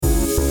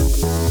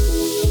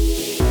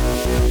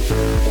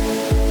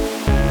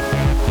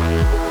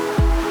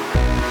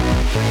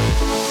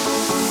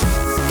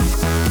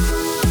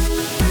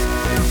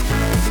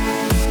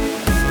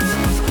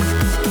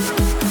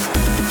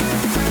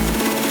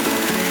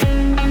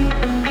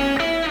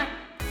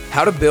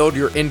how to build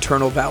your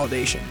internal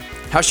validation,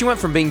 how she went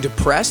from being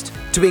depressed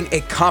to being a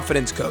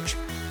confidence coach,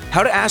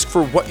 how to ask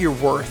for what you're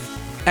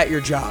worth at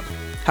your job,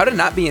 how to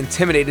not be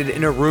intimidated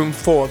in a room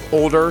full of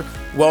older,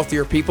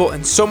 wealthier people,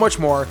 and so much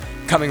more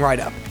coming right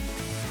up.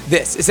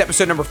 This is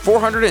episode number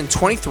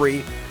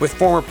 423 with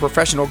former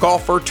professional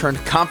golfer turned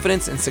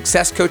confidence and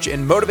success coach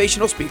and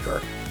motivational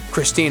speaker,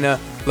 Christina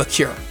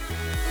LaCure.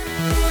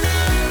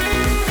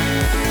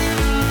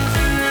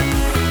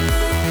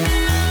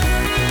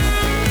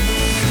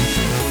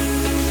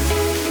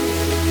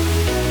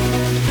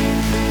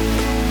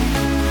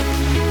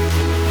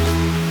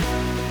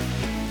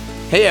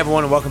 Hey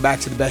everyone, and welcome back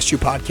to the Best You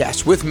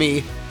podcast with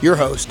me, your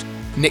host,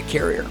 Nick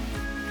Carrier.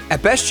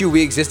 At Best You,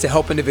 we exist to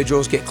help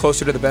individuals get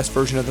closer to the best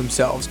version of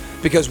themselves,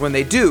 because when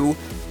they do,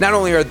 not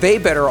only are they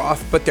better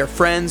off, but their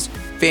friends,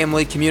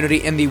 family,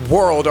 community, and the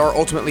world are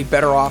ultimately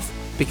better off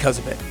because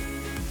of it.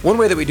 One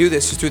way that we do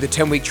this is through the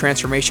 10-week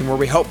transformation, where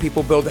we help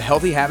people build the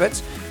healthy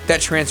habits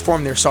that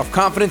transform their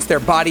self-confidence,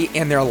 their body,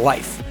 and their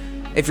life.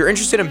 If you're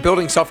interested in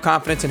building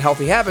self-confidence and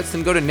healthy habits,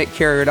 then go to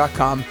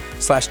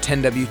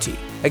nickcarrier.com/10WT.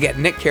 Again,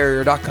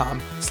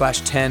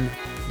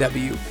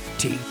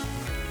 nickcarrier.com/10WT.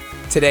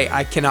 Today,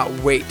 I cannot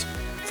wait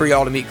for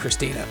y'all to meet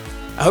Christina.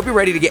 I hope you're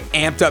ready to get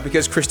amped up,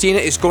 because Christina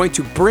is going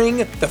to bring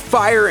the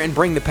fire and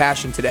bring the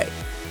passion today.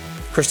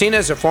 Christina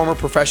is a former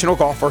professional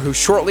golfer who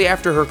shortly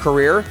after her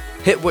career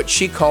hit what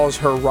she calls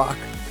her rock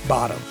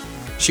bottom.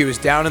 She was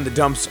down in the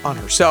dumps on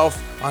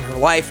herself, on her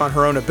life, on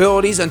her own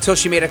abilities, until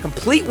she made a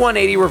complete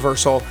 180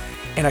 reversal,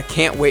 and I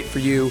can't wait for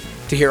you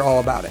to hear all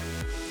about it.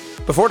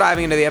 Before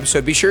diving into the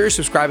episode, be sure you're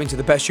subscribing to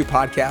the Best You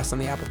podcast on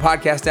the Apple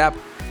Podcast app,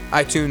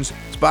 iTunes,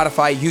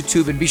 Spotify,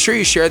 YouTube, and be sure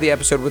you share the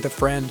episode with a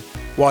friend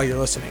while you're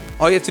listening.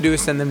 All you have to do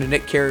is send them to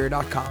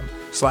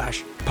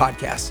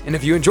nickcarrier.com/podcast. And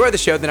if you enjoy the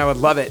show, then I would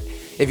love it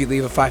if you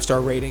leave a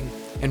 5-star rating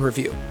and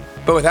review.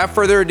 But without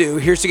further ado,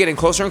 here's to getting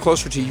closer and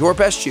closer to your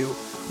Best You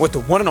with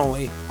the one and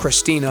only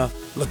Christina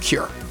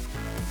LaCure.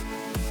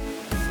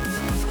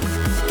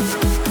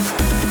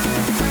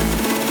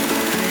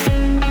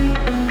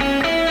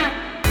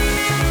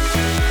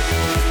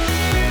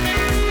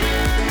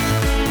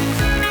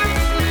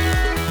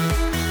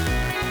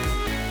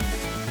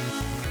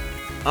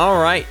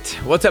 All right.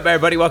 What's up,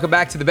 everybody? Welcome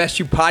back to the Best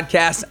You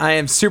podcast. I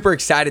am super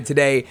excited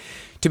today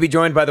to be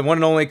joined by the one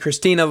and only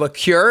Christina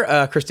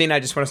LaCure. Christina, I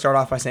just want to start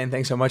off by saying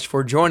thanks so much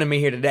for joining me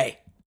here today.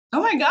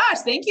 Oh my gosh,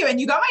 thank you. And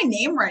you got my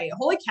name right.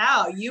 Holy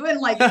cow. You and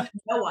no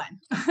one.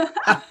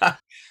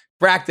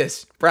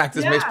 Practice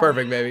makes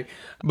perfect, baby.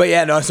 But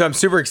yeah, no, so I'm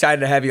super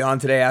excited to have you on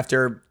today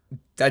after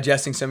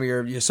digesting some of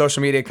your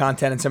social media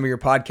content and some of your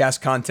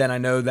podcast content. I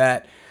know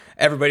that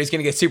everybody's going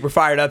to get super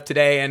fired up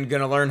today and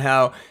going to learn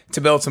how to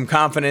build some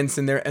confidence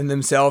in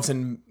themselves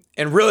and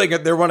really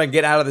they want to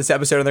get out of this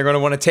episode, and they're going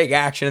to want to take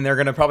action, and they're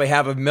going to probably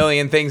have a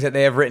million things that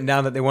they have written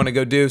down that they want to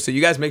go do. So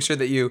you guys make sure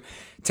that you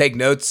take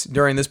notes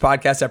during this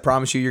podcast. I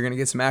promise you, you're going to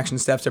get some action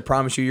steps. I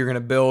promise you, you're going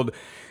to build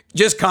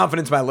just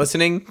confidence by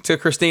listening to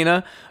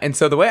Christina. And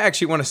so the way I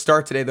actually want to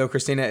start today, though,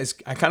 Christina, is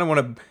I kind of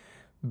want to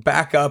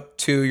back up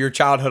to your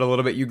childhood a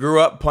little bit. You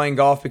grew up playing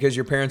golf because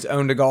your parents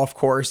owned a golf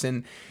course,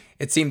 and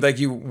it seemed like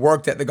you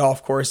worked at the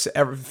golf course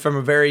from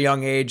a very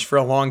young age for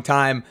a long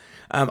time.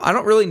 I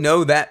don't really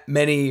know that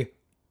many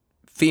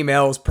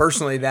females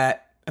personally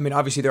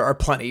obviously there are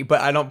plenty,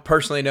 but I don't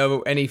personally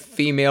know any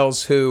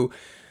females who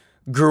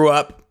grew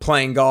up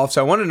playing golf. So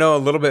I want to know a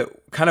little bit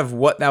kind of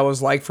what that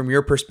was like from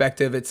your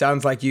perspective. It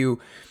sounds like you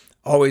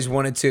always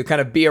wanted to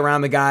kind of be around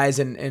the guys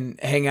and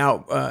hang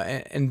out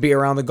and be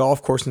around the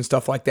golf course and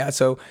stuff like that.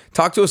 So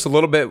talk to us a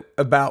little bit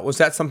about, was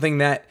that something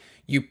that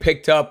you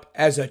picked up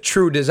as a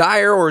true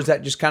desire, or is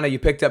that just kind of you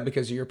picked up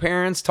because of your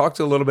parents? Talk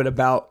to a little bit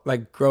about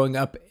like growing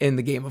up in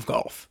the game of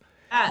golf.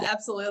 Yeah,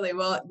 absolutely.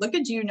 Well, look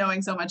at you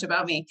knowing so much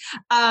about me.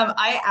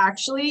 I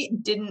actually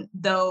didn't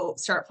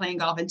start playing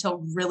golf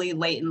until really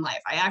late in life.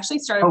 I actually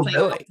started playing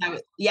golf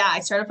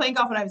I started playing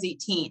golf when I was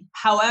 18.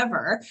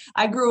 However,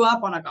 I grew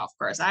up on a golf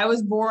course. I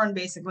was born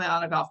basically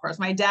on a golf course.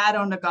 My dad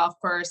owned a golf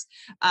course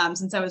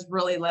since I was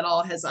really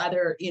little, has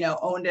either,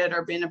 owned it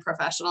or been a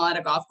professional at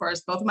a golf course.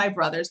 Both of my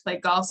brothers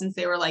played golf since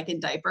they were like in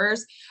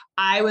diapers.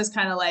 I was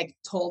kind of like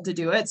told to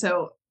do it.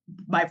 So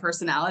my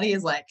personality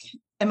is like,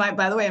 am I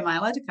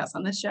allowed to cuss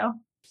on this show?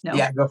 No.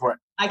 Yeah, go for it.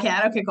 I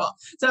can. Okay, cool.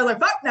 So I was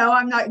like, fuck no,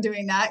 I'm not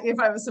doing that if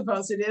I was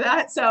supposed to do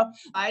that. So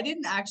I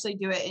didn't actually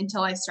do it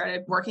until I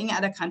started working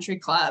at a country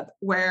club,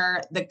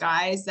 where the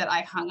guys that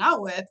I hung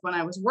out with when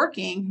I was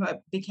working, who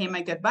became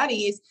my good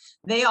buddies,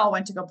 they all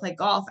went to go play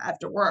golf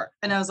after work.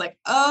 And I was like,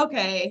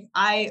 okay,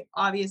 I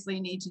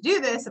obviously need to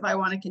do this if I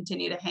want to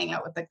continue to hang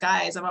out with the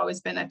guys. I've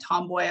always been a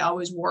tomboy. I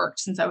always worked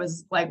since I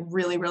was like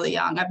really, really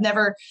young. I've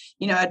never,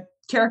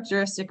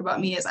 characteristic about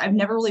me is I've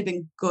never really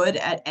been good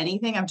at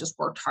anything. I've just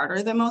worked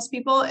harder than most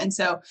people. And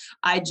so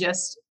I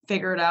just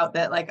figured out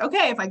that like,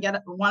 okay, if I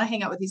want to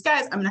hang out with these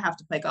guys, I'm going to have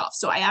to play golf.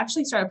 So I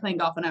actually started playing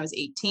golf when I was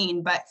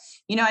 18, but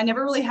I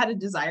never really had a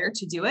desire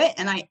to do it.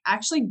 And I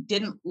actually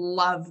didn't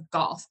love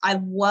golf. I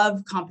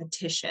love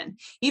competition,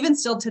 even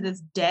still to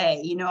this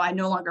day. I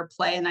no longer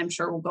play, and I'm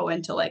sure we'll go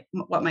into like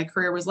what my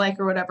career was like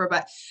or whatever,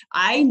 but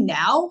I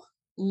now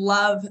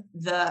love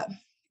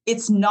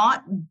it's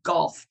not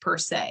golf per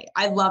se.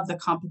 I love the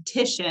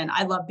competition.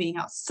 I love being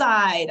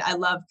outside. I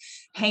love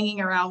hanging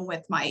around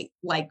with my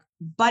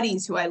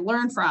buddies who I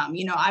learned from.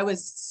 I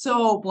was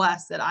so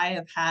blessed that I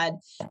have had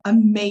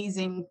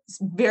amazing,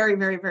 very,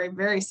 very, very,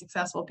 very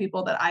successful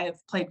people that I have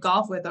played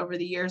golf with over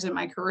the years in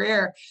my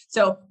career.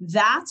 So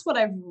that's what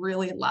I've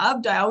really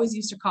loved. I always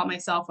used to call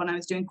myself, when I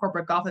was doing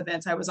corporate golf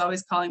events, I was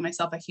always calling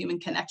myself a human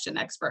connection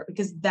expert,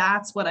 because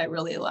that's what I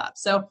really love.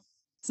 So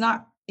it's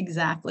not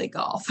exactly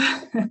golf.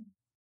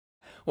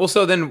 Well,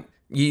 so then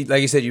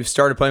like you said, you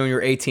started playing when you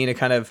were 18 to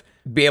kind of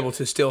be able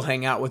to still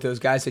hang out with those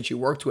guys that you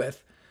worked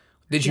with.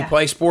 Did you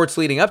play sports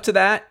leading up to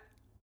that?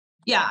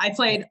 Yeah, I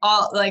played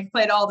all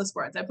the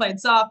sports. I played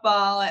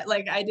softball.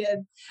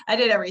 I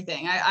did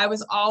everything. I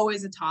was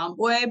always a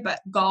tomboy,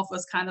 but golf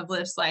was kind of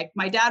just like,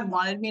 my dad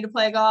wanted me to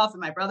play golf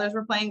and my brothers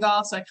were playing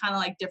golf. So I kind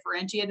of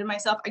differentiated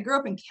myself. I grew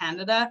up in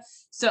Canada,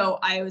 so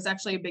I was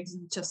actually a big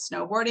into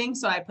snowboarding.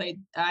 So I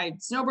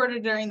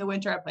snowboarded during the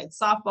winter. I played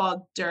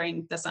softball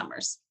during the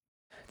summers.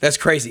 That's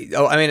crazy.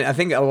 Oh, I mean, I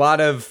think a lot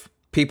of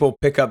people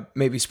pick up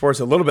maybe sports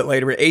a little bit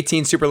later, but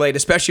 18 super late,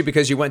 especially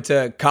because you went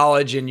to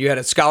college and you had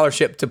a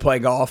scholarship to play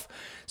golf.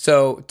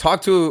 So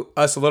talk to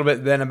us a little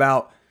bit then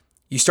about,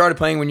 you started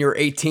playing when you were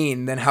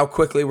 18, then how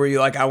quickly were you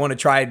like, I want to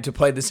try to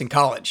play this in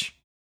college?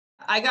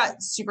 I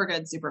got super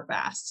good, super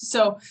fast.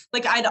 So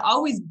I'd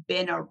always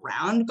been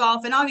around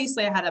golf, and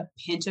obviously I had a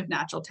pinch of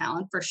natural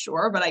talent for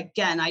sure, but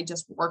again, I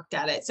just worked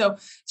at it. So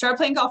started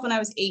playing golf when I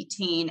was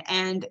 18,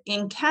 and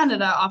in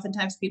Canada,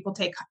 oftentimes people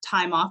take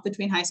time off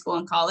between high school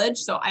and college.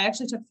 So I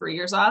actually took 3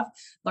 years off,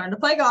 learned to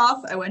play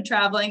golf. I went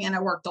traveling and I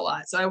worked a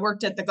lot. So I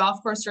worked at the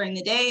golf course during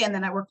the day, and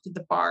then I worked at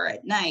the bar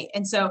at night.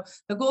 And so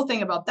the cool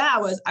thing about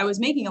that was I was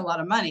making a lot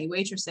of money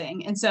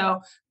waitressing. And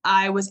so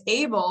I was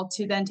able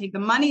to then take the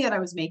money that I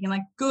was making,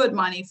 good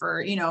money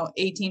for,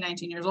 18,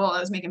 19 years old. I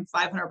was making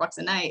 $500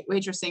 a night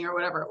waitressing or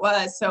whatever it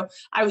was. So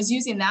I was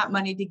using that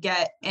money to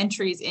get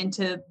entries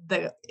into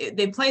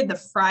they played the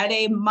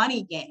Friday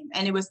money game,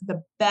 and it was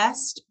the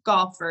best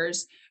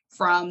golfers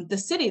from the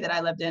city that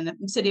I lived in,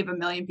 a city of 1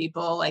 million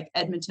people, like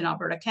Edmonton,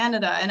 Alberta,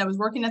 Canada. And I was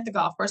working at the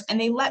golf course,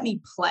 and they let me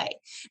play.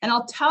 And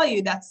I'll tell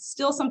you, that's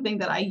still something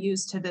that I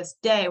use to this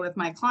day with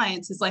my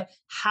clients, is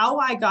how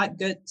I got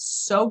good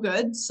so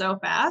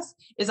fast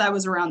is I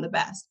was around the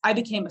best. I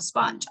became a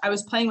sponge. I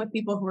was playing with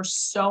people who were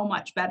so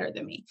much better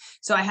than me.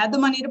 So I had the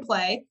money to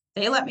play.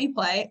 They let me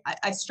play.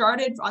 I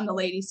started on the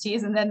ladies'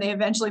 tees, and then they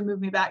eventually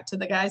moved me back to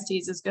the guys'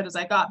 tees as good as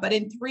I got. But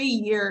in 3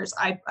 years,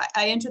 I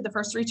entered the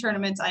first 3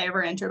 tournaments I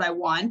ever entered. I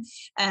won.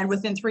 And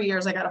within 3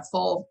 years, I got a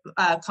full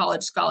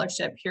college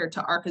scholarship here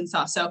to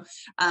Arkansas. So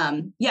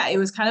it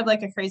was kind of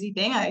like a crazy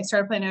thing. I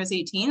started playing when I was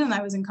 18, and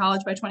I was in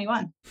college by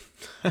 21.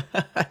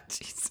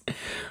 Jeez.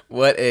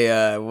 What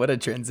a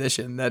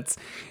transition.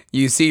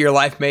 You see your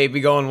life may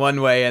be going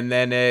one way, and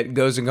then it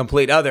goes in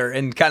complete other.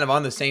 And kind of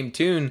on the same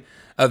tune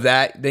of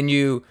that, then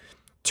you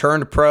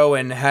turned pro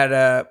and had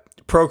a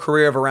pro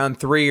career of around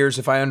 3 years,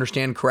 if I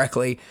understand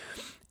correctly.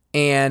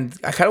 And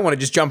I kind of want to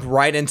just jump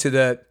right into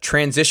the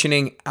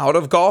transitioning out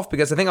of golf,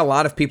 because I think a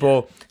lot of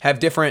people have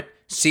different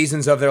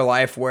seasons of their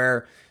life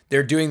where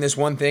they're doing this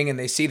one thing and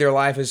they see their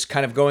life as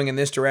kind of going in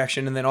this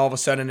direction, and then all of a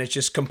sudden it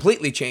just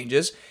completely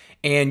changes,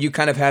 and you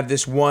kind of have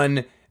this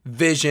one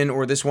vision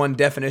or this one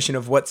definition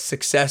of what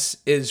success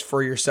is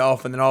for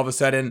yourself, and then all of a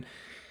sudden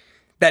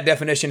that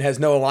definition has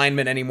no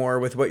alignment anymore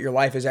with what your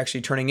life is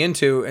actually turning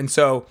into. And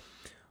so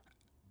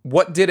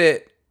what did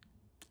it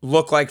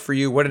look like for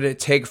you? What did it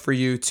take for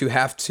you to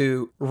have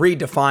to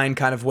redefine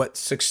kind of what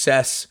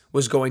success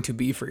was going to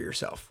be for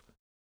yourself?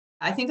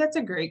 I think that's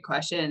a great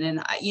question.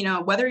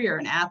 And, whether you're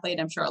an athlete,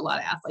 I'm sure a lot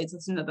of athletes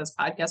listen to this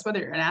podcast, whether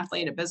you're an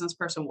athlete, a business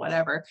person,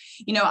 whatever,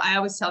 I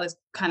always tell this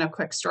kind of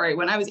quick story.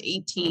 When I was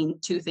 18,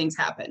 2 things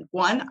happened.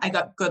 1, I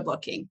got good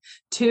looking.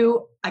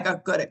 2, I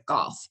got good at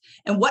golf.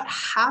 And what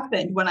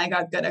happened when I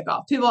got good at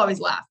golf? People always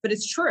laugh, but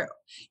it's true.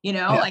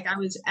 I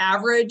was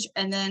average,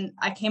 and then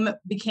I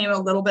became a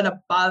little bit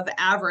above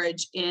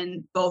average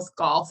in both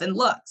golf and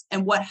looks.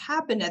 And what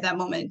happened at that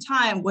moment in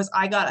time was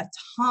I got a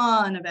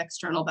ton of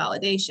external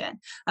validation.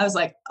 I was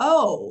like,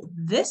 oh,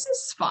 this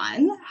is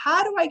fun.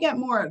 How do I get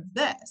more of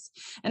this?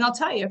 And I'll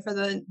tell you, for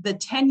the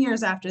 10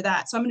 years after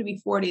that, so I'm going to be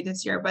 40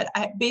 this year, but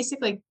I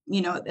basically,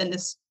 in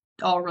this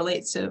all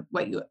relates to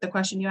the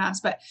question you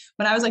asked. But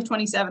when I was like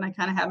 27, I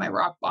kind of had my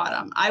rock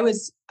bottom. I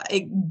was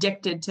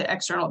addicted to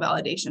external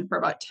validation for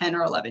about 10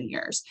 or 11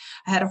 years.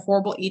 I had a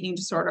horrible eating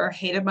disorder,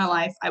 hated my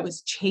life. I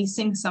was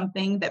chasing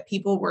something that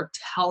people were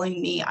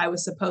telling me I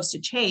was supposed to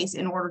chase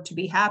in order to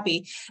be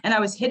happy. And I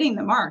was hitting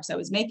the marks. I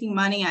was making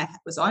money. I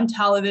was on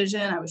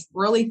television. I was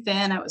really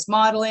thin. I was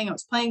modeling. I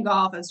was playing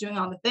golf. I was doing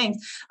all the things.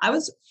 I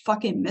was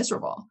fucking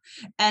miserable.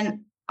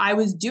 And I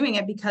was doing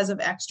it because of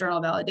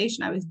external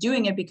validation. I was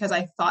doing it because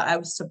I thought I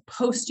was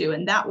supposed to,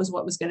 and that was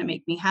what was going to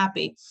make me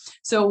happy.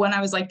 So when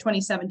I was like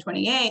 27,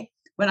 28,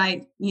 when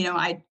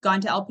I'd gone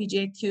to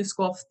LPGA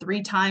school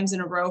 3 times in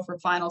a row for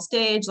final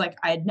stage, like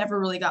I had never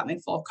really got my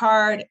full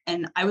card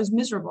and I was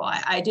miserable.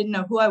 I didn't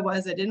know who I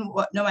was. I didn't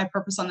know my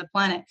purpose on the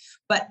planet,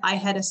 but I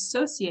had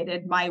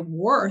associated my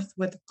worth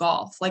with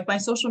golf. Like my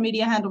social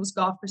media handle was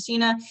Golf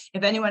Christina.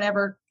 If anyone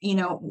ever,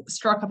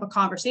 struck up a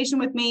conversation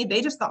with me, they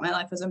just thought my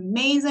life was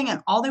amazing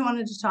and all they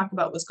wanted to talk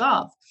about was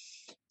golf.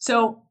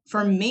 So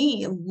for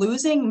me,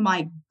 losing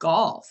my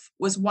golf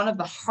was one of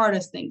the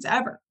hardest things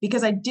ever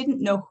because I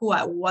didn't know who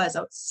I was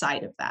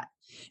outside of that.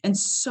 And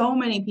so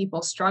many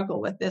people struggle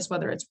with this,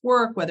 whether it's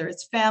work, whether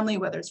it's family,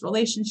 whether it's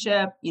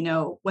relationship,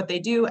 what they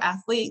do,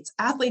 athletes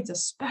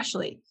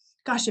especially.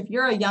 Gosh, if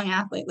you're a young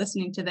athlete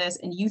listening to this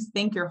and you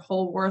think your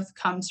whole worth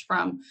comes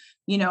from,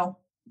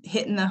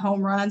 hitting the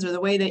home runs or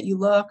the way that you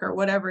look or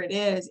whatever it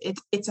is,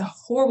 it's a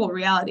horrible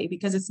reality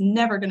because it's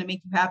never going to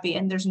make you happy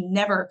and there's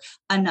never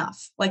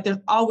enough. Like there's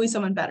always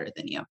someone better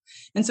than you.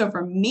 And so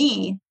for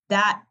me,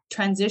 that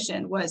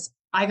transition was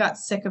I got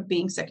sick of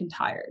being sick and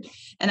tired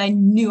and I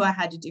knew I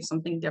had to do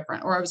something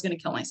different or I was going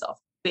to kill myself,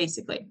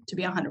 basically, to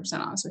be 100%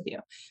 honest with you.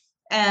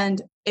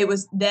 And it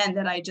was then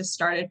that I just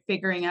started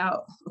figuring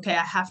out, okay,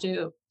 I have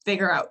to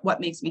figure out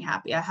what makes me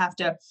happy.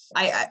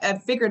 I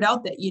figured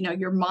out that,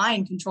 your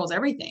mind controls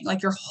everything.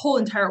 Like your whole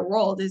entire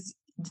world is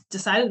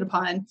decided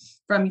upon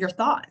from your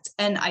thoughts.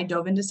 And I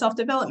dove into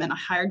self-development. I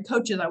hired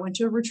coaches. I went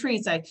to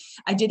retreats. I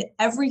did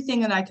everything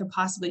that I could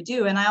possibly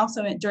do. And I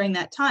also, during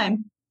that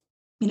time,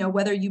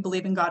 whether you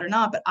believe in God or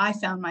not, but I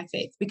found my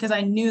faith because I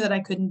knew that I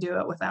couldn't do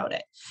it without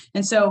it.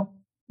 And so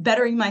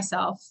bettering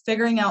myself,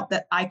 figuring out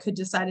that I could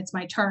decide it's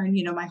my turn,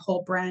 my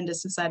whole brand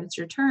is decide it's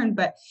your turn.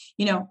 But,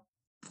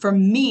 for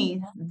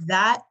me,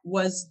 that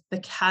was the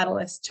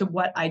catalyst to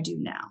what I do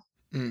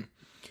now.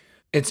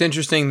 It's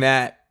interesting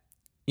that,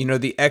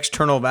 the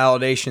external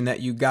validation that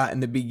you got in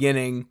the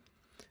beginning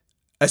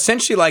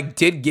essentially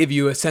did give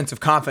you a sense of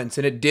confidence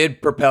and it did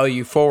propel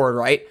you forward,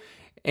 right?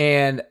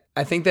 And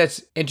I think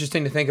that's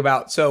interesting to think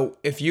about. So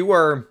if you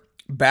were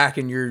back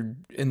in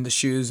the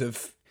shoes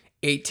of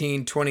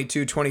 18,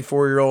 22,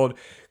 24-year-old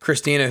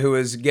Christina, who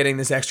is getting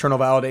this external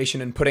validation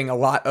and putting a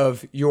lot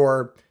of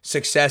your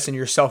success and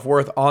your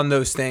self-worth on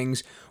those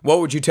things, what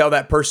would you tell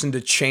that person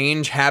to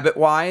change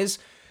habit-wise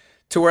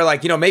to where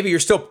maybe you're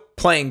still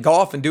playing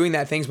golf and doing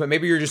that things, but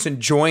maybe you're just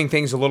enjoying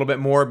things a little bit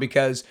more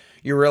because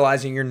you're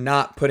realizing you're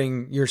not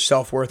putting your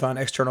self-worth on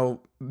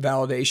external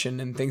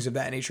validation and things of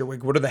that nature?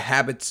 What would the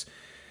habits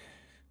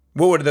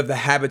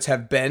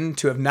have been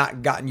to have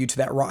not gotten you to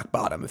that rock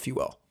bottom, if you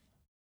will?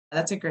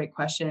 That's a great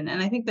question.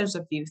 And I think there's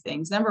a few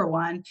things. Number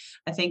one,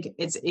 I think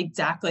it's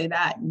exactly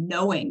that,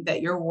 knowing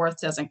that your worth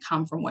doesn't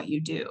come from what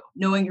you do,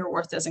 knowing your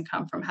worth doesn't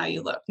come from how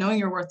you look, knowing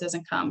your worth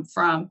doesn't come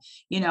from,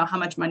 how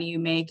much money you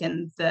make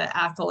and the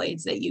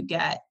accolades that you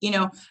get.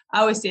 I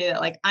always say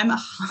that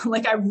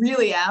I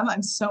really am.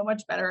 I'm so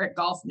much better at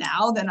golf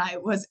now than I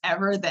was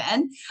ever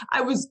then.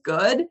 I was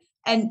good.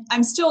 And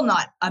I'm still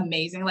not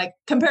amazing. Like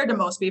compared to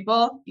most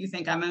people, you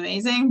think I'm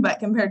amazing, but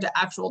compared to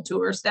actual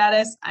tour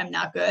status, I'm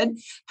not good.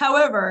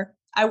 However,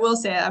 I will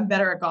say I'm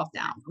better at golf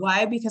now.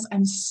 Why? Because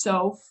I'm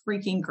so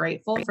freaking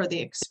grateful for the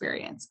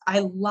experience. I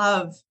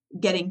love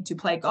getting to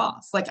play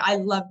golf. Like I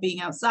love being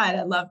outside.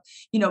 I love,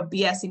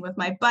 BSing with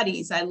my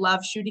buddies. I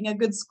love shooting a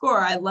good score.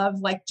 I love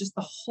just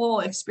the whole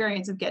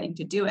experience of getting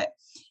to do it.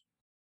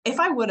 If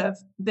I would have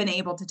been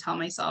able to tell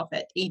myself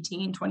at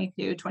 18,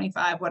 22,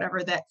 25,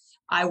 whatever, that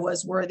I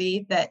was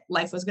worthy, that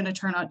life was going to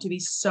turn out to be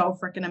so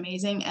freaking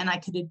amazing and I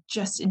could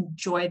just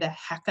enjoy the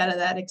heck out of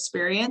that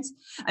experience.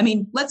 I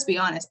mean, let's be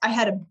honest. I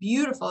had a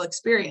beautiful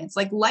experience.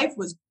 Life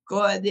was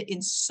good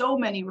in so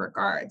many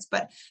regards,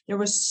 but there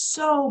was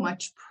so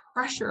much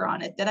pressure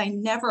on it that I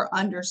never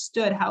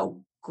understood how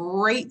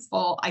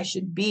grateful I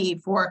should be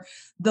for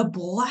the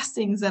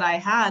blessings that I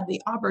had,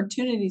 the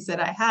opportunities that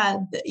I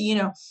had,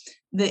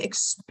 the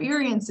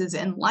experiences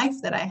in life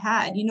that I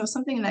had.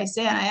 Something that I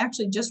say, and I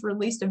actually just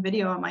released a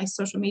video on my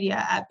social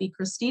media at Be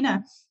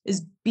Christina,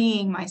 is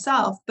being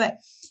myself, but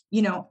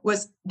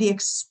was the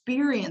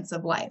experience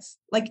of life.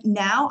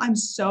 Now I'm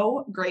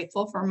so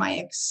grateful for my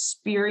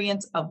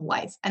experience of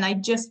life. And I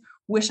just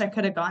wish I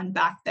could have gone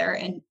back there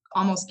and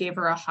almost gave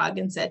her a hug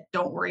and said,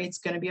 don't worry, it's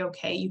going to be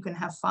okay. You can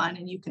have fun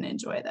and you can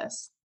enjoy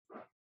this.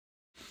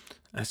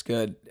 That's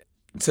good.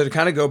 So to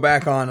kind of go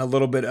back on a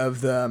little bit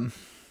of the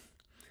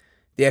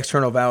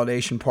external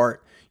validation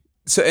part,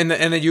 So, and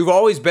then you've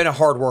always been a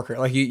hard worker.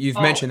 Like you've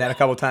mentioned that a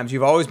couple of times.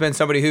 You've always been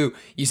somebody who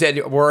you said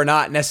were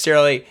not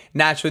necessarily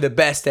naturally the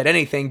best at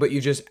anything, but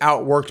you just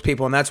outworked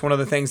people. And that's one of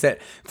the things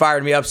that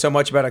fired me up so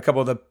much about a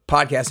couple of the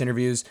podcast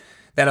interviews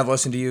that I've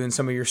listened to you and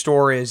some of your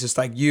stories. Just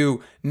like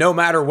you, no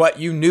matter what,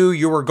 you knew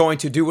you were going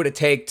to do what it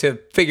take to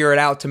figure it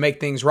out, to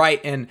make things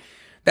right. And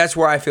that's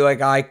where I feel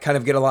like I kind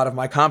of get a lot of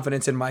my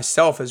confidence in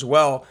myself as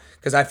well.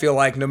 Because I feel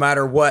like no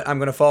matter what, I'm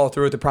going to follow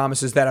through with the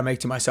promises that I make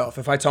to myself.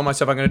 If I tell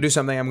myself I'm going to do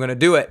something, I'm going to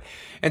do it.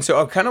 And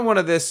so I kind of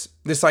wanted this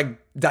like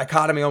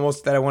dichotomy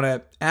almost that I want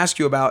to ask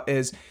you about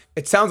is,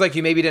 it sounds like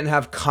you maybe didn't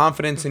have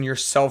confidence in your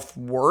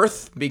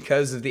self-worth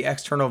because of the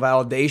external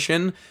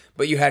validation,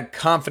 but you had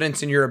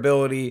confidence in your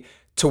ability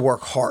to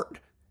work hard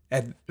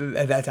at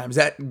that time. Does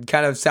that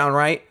kind of sound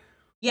right?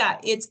 Yeah,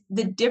 it's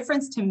the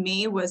difference to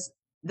me was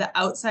the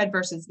outside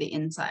versus the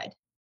inside.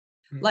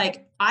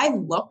 Like I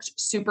looked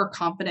super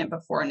confident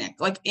before Nick.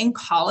 Like in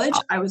college,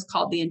 I was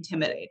called the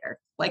intimidator.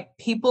 Like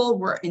people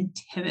were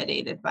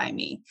intimidated by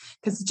me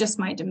because just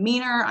my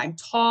demeanor. I'm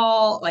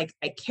tall, like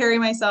I carry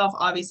myself.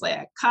 Obviously,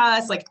 I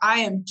cuss. Like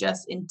I am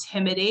just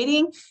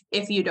intimidating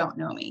if you don't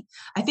know me.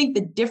 I think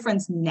the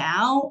difference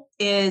now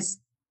is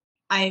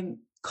I'm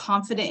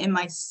confident in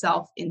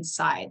myself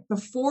inside.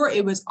 Before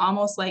it was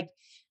almost like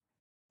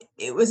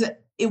it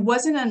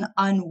wasn't an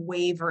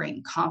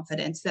unwavering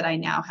confidence that I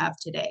now have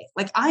today.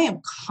 Like I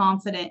am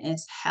confident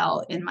as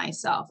hell in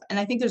myself. And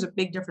I think there's a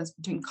big difference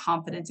between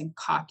confidence and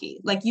cocky.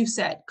 Like you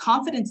said,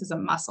 confidence is a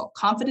muscle.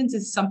 Confidence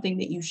is something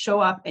that you show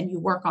up and you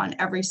work on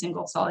every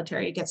single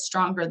solitary. It gets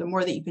stronger the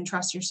more that you can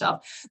trust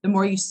yourself, the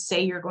more you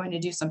say you're going to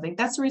do something.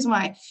 That's the reason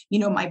why,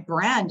 my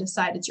brand,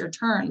 Decide It's Your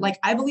Turn. Like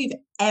I believe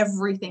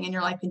everything in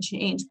your life can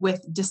change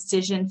with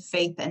decision,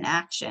 faith, and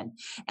action.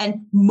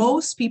 And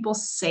most people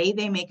say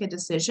they make a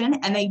decision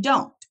and they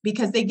don't,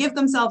 because they give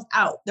themselves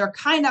out. They're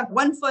kind of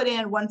 1 foot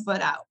in, 1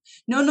 foot out.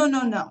 No.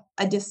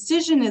 A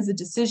decision is a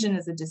decision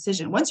is a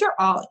decision. Once you're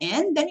all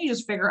in, then you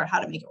just figure out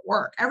how to make it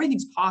work.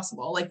 Everything's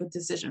possible, like with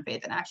decision,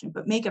 faith, and action,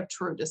 but make a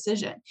true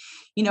decision.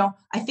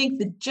 I think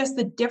that just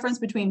the difference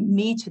between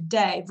me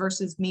today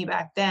versus me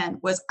back then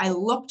was I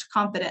looked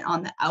confident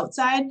on the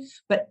outside,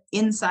 but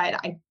inside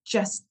I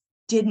just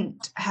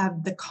didn't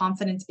have the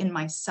confidence in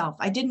myself.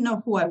 I didn't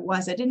know who I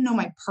was. I didn't know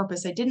my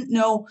purpose.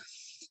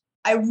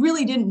 I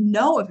really didn't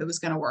know if it was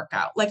going to work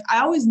out. Like I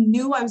always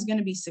knew I was going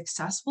to be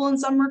successful in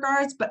some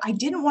regards, but I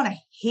didn't want to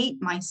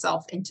hate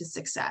myself into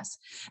success.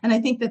 And I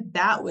think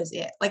that was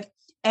it. Like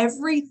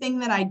everything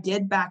that I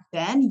did back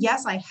then,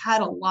 yes, I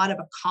had a lot of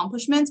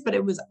accomplishments, but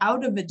it was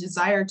out of a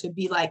desire to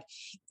be like,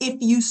 if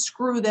you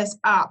screw this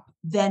up,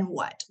 then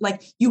what?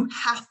 Like you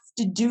have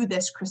to do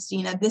this,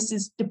 Christina. This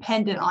is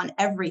dependent on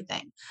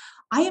everything.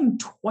 I am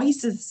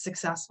twice as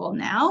successful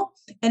now.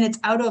 And it's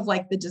out of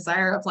like the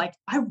desire of like,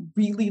 I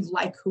really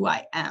like who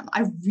I am.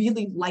 I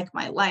really like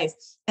my life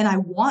and I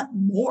want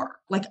more.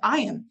 Like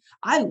I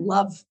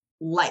love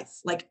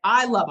life. Like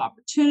I love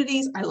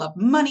opportunities. I love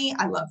money.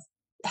 I love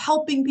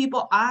helping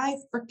people. I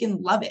freaking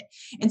love it.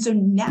 And so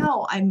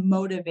now I'm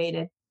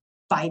motivated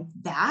by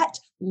that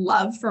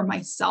love for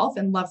myself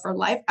and love for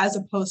life, as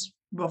opposed to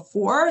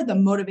before the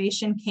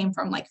motivation came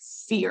from like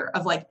fear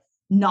of like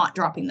not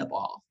dropping the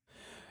ball.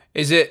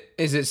 Is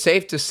it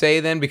safe to say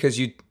then, because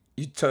you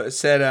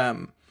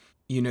said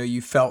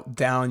you felt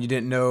down, you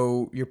didn't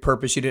know your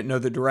purpose, you didn't know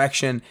the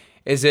direction.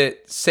 Is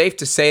it safe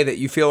to say that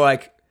you feel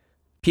like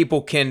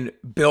people can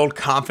build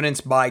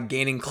confidence by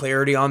gaining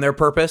clarity on their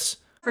purpose?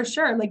 For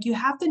sure. Like you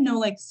have to know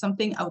like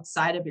something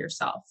outside of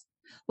yourself.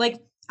 Like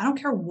I don't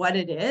care what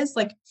it is.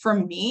 Like for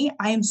me,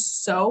 I am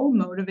so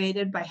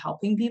motivated by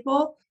helping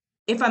people.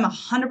 If I'm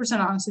 100%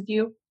 honest with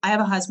you, I have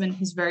a husband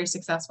who's very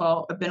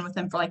successful. I've been with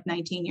him for like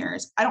 19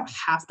 years. I don't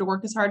have to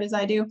work as hard as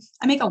I do.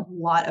 I make a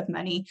lot of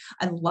money.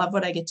 I love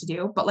what I get to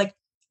do, but like,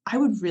 I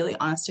would really,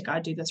 honest to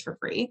God, do this for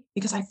free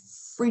because I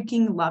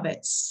freaking love it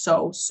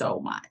so, so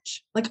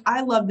much. Like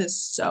I love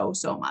this so,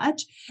 so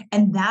much.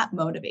 And that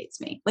motivates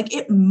me. Like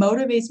it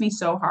motivates me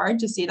so hard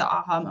to see the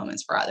aha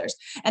moments for others.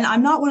 And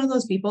I'm not one of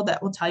those people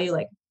that will tell you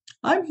like,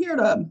 I'm here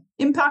to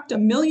impact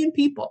 1 million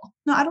people.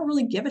 No, I don't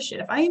really give a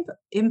shit. If I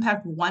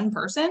impact one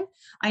person,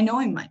 I know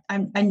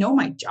I know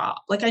my job.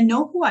 Like I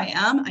know who I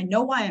am. I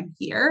know why I'm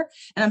here,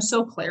 and I'm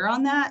so clear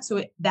on that.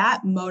 So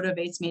that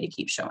motivates me to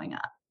keep showing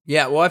up.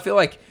 Yeah. Well, I feel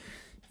like,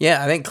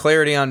 I think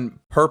clarity on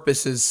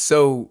purpose is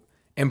so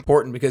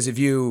important, because if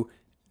you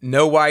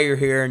know why you're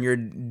here and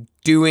you're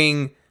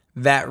doing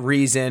that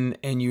reason,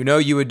 and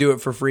you would do it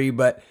for free,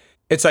 but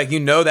it's like,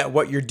 that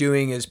what you're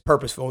doing is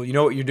purposeful.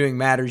 What you're doing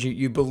matters.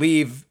 You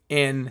believe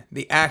in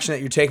the action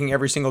that you're taking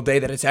every single day,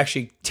 that it's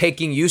actually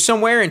taking you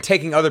somewhere and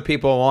taking other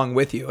people along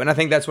with you. And I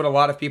think that's what a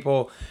lot of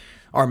people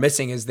are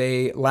missing, is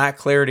they lack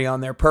clarity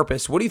on their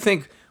purpose. What do you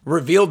think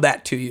revealed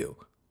that to you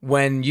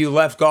when you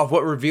left golf?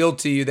 What revealed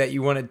to you that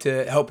you wanted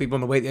to help people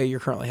in the way that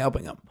you're currently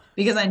helping them?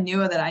 Because I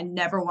knew that I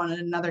never wanted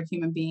another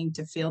human being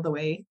to feel the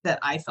way that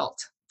I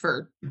felt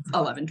for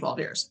 11, 12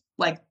 years.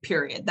 Like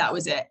period. That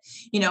was it,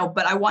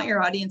 but I want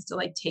your audience to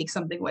like take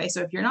something away.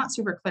 So if you're not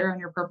super clear on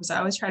your purpose, I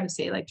always try to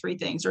say like 3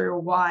 things, or your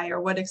why,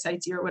 or what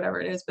excites you, or whatever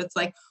it is. But it's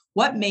like,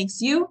 what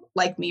makes you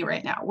like me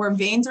right now, where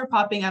veins are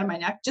popping out of my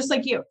neck, just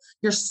like you.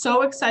 You're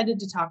so excited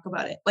to talk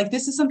about it. Like,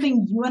 this is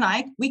something you and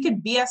I, we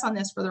could BS on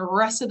this for the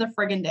rest of the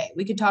friggin' day.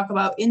 We could talk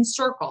about in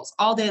circles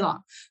all day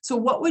long. So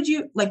what would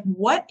you like?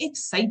 What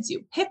excites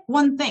you? Pick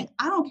one thing.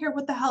 I don't care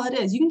what the hell it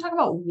is. You can talk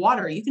about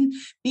water. You can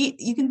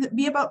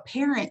be about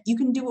parent. You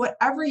can do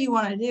whatever you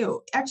want to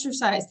do.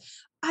 Exercise.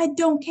 I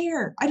don't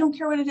care. I don't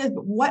care what it is,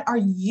 but what are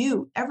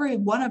you? Every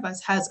one of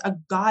us has a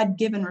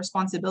God-given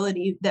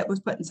responsibility that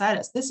was put inside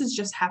us. This is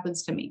just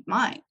happens to make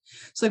mine.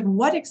 So like,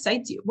 what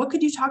excites you? What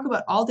could you talk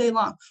about all day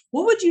long?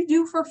 What would you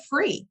do for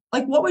free?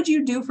 Like, what would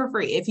you do for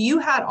free? If you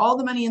had all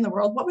the money in the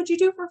world, what would you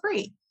do for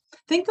free?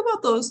 Think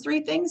about those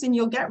three things and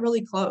you'll get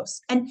really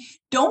close. And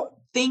don't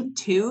think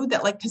too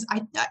that like, because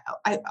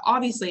I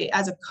obviously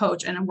as a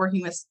coach and I'm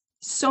working with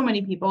so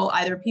many people,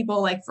 either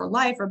people like for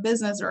life or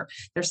business, or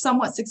they're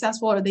somewhat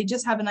successful, or they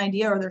just have an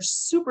idea, or they're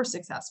super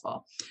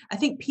successful. I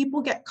think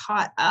people get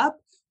caught up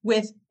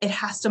with it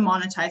has to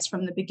monetize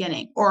from the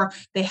beginning, or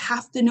they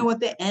have to know what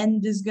the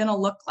end is going to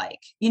look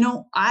like. You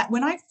know,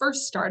 when I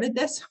first started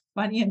this,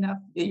 funny enough,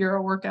 you're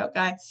a workout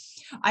guy.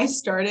 I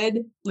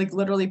started like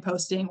literally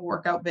posting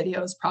workout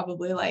videos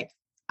probably like,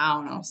 I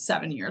don't know,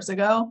 7 years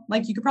ago.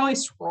 Like, you could probably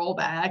scroll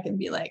back and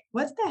be like,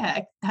 what the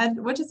heck?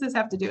 What does this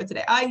have to do with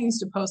today? I used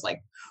to post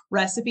like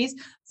recipes.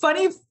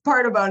 Funny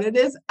part about it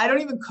is I don't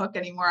even cook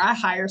anymore. I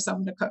hire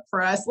someone to cook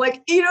for us.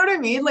 Like, you know what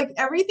I mean? Like,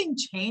 everything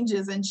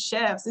changes and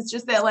shifts. It's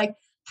just that like,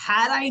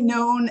 had I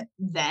known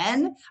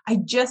then, I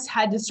just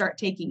had to start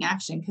taking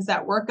action, because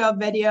that workout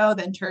video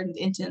then turned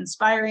into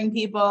inspiring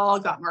people,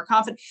 got more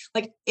confident.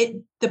 Like,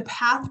 the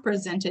path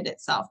presented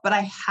itself, but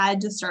I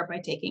had to start by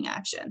taking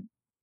action.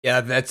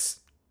 Yeah, that's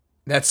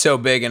so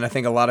big, and I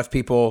think a lot of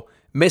people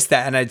miss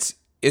that, and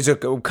it's a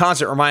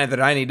constant reminder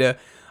that I need to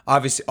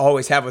obviously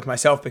always have with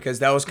myself, because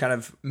that was kind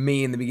of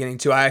me in the beginning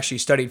too. I actually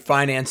studied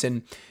finance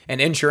and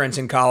insurance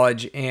in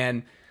college,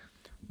 and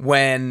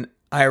when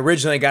I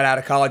originally got out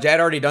of college, I had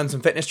already done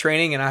some fitness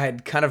training, and I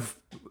had kind of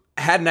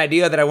had an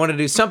idea that I wanted to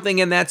do something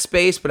in that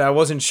space, but I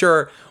wasn't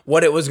sure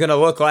what it was going to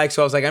look like.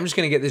 So I was like, I'm just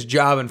going to get this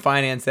job in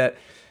finance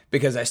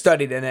because I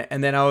studied in it,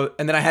 and then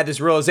I had this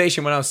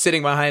realization when I was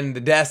sitting behind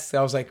the desk.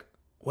 I was like,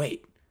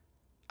 wait,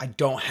 I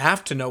don't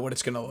have to know what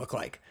it's going to look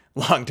like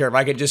long term.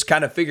 I could just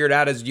kind of figure it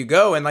out as you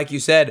go. And like you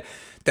said,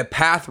 the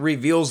path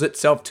reveals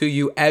itself to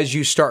you as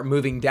you start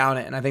moving down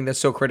it. And I think that's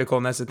so critical.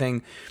 And that's the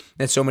thing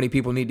that so many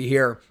people need to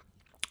hear.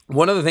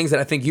 One of the things that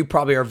I think you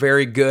probably are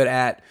very good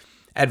at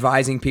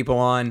advising people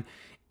on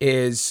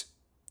is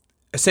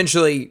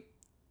essentially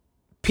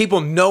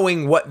people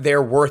knowing what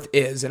their worth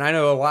is. And I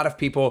know a lot of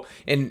people,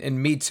 and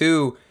me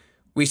too,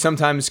 we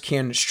sometimes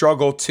can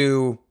struggle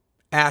to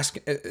ask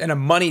in a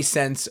money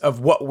sense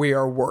of what we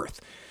are worth.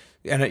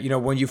 And, you know,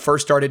 when you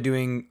first started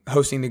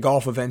hosting the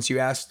golf events, you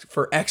asked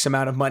for X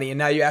amount of money, and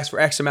now you ask for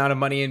X amount of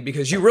money. And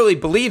because you really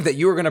believed that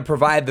you were going to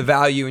provide the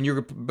value, and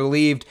you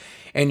believed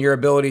in your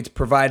ability to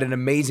provide an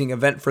amazing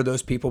event for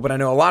those people. But I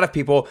know a lot of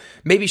people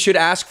maybe should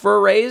ask for a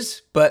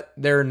raise, but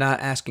they're not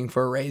asking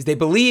for a raise. They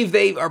believe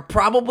they are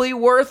probably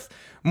worth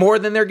more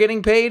than they're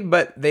getting paid,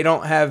 but they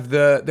don't have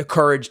the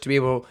courage to be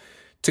able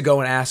to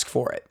go and ask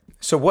for it.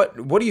 So what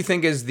do you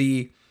think is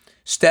the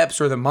steps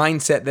or the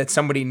mindset that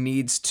somebody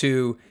needs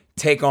to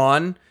take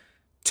on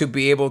to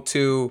be able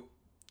to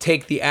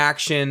take the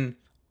action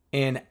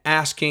in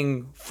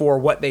asking for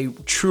what they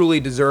truly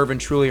deserve and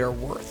truly are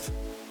worth?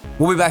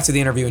 We'll be back to the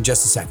interview in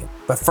just a second.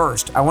 But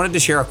first, I wanted to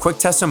share a quick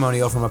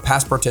testimonial from a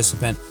past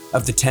participant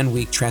of the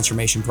 10-week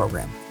transformation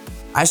program.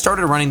 I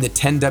started running the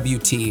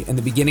 10WT in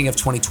the beginning of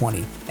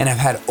 2020, and I've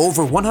had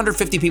over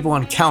 150 people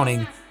and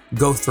counting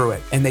go through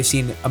it, and they've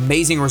seen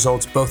amazing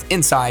results both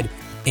inside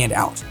and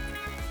out.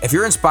 If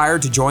you're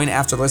inspired to join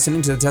after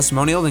listening to the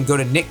testimonial, then go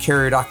to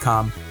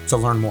nickcarrier.com to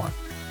learn more.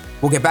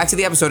 We'll get back to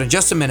the episode in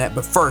just a minute,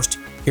 but first,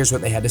 here's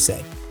what they had to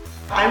say.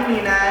 I'm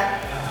Nina.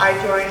 I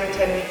joined the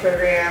 10-week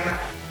program,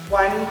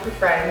 1, for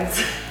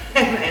friends,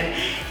 and then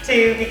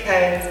 2,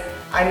 because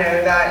I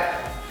know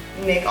that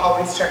Nick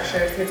always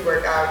structures his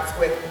workouts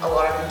with a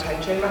lot of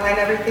intention behind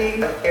everything.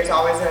 There's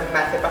always a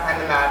method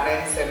behind the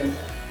madness, and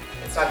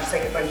it's not just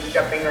like a bunch of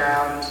jumping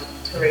around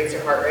to raise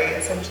your heart rate,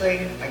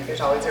 essentially. Like,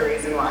 there's always a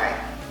reason why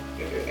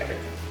you're doing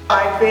everything.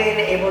 I've been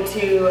able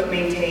to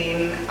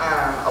maintain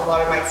a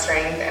lot of my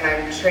strength, and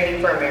I'm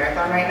training for a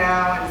marathon right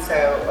now, and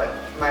so like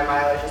my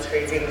mileage is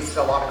crazy and just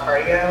a lot of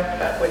cardio.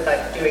 But with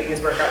like doing his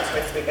workouts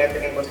this week, I've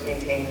been able to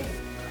maintain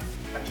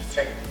a bunch of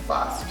strength the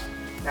last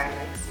 9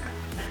 weeks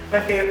now.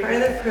 My favorite part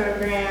of the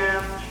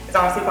program is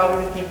honestly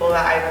probably the people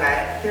that I've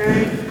met through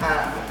it.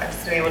 I've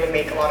just been able to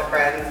make a lot of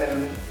friends,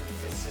 and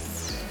it's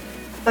just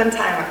a fun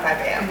time at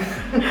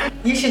 5 a.m.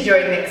 You should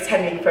join Nick's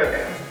 10-week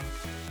program.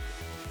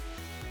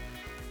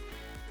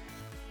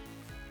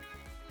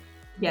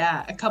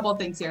 Yeah, a couple of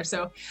things here.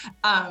 So,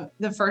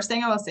 the first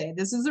thing I will say,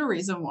 this is the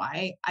reason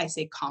why I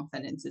say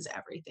confidence is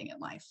everything in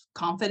life.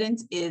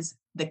 Confidence is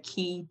the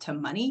key to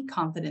money.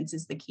 Confidence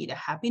is the key to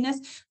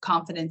happiness.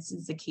 Confidence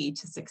is the key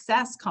to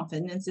success.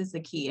 Confidence is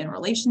the key in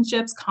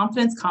relationships.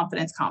 Confidence,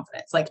 confidence,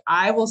 confidence. Like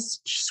I will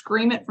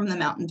scream it from the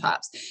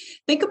mountaintops.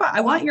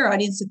 I want your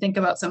audience to think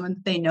about someone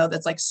that they know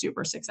that's like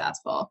super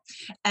successful.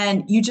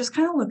 And you just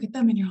kind of look at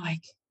them and you're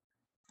like,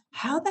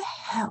 how the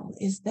hell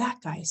is that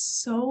guy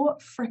so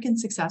freaking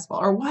successful?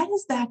 Or why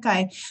does that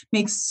guy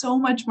make so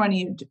much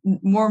money,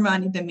 more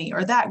money than me,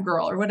 or that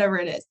girl, or whatever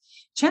it is?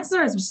 Chances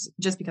are it's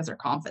just because they're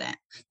confident.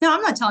 Now,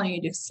 I'm not telling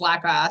you to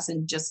slack ass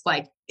and just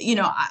like,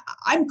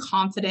 I'm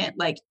confident,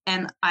 like,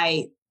 and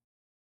I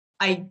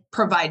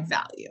provide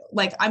value.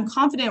 Like I'm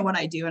confident in what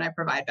I do and I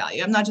provide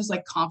value. I'm not just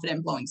like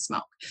confident blowing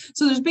smoke.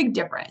 So there's a big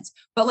difference,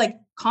 but like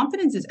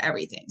confidence is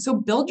everything. So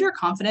build your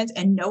confidence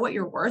and know what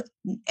you're worth.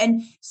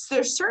 And so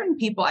there's certain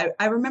people,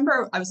 I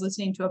remember I was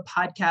listening to a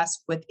podcast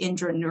with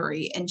Indra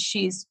Nooyi, and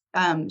she was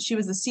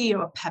the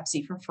CEO of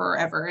Pepsi for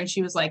forever. And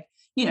she was like,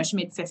 she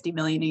made 50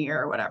 million a year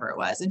or whatever it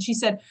was. And she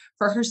said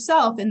for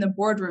herself in the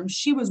boardroom,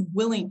 she was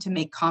willing to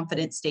make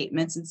confident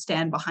statements and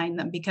stand behind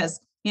them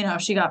because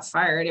if she got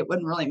fired, it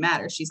wouldn't really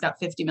matter. She's got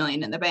 50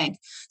 million in the bank.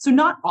 So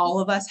not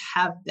all of us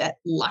have that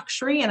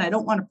luxury. And I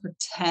don't want to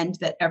pretend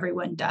that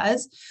everyone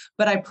does,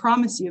 but I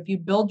promise you, if you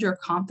build your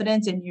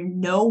confidence and you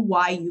know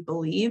why you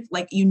believe,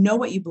 like you know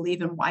what you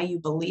believe and why you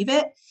believe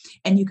it,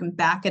 and you can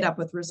back it up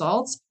with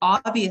results,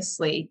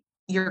 obviously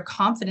your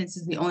confidence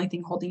is the only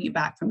thing holding you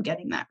back from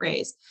getting that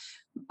raise.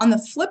 On the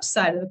flip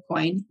side of the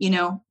coin,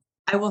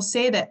 I will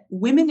say that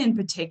women in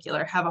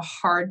particular have a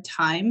hard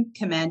time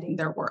commanding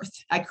their worth.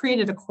 I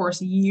created a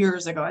course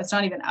years ago. It's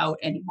not even out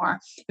anymore.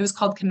 It was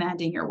called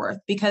Commanding Your Worth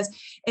because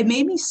it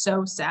made me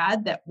so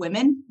sad that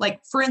women,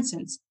 like for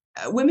instance,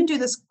 women do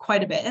this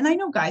quite a bit. And I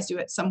know guys do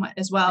it somewhat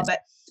as well,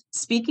 but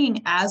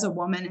speaking as a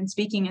woman and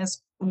speaking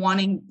as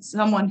wanting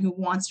someone who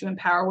wants to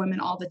empower women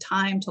all the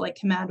time to like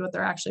command what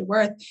they're actually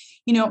worth,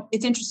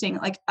 it's interesting.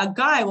 Like a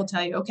guy will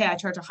tell you, okay, I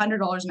charge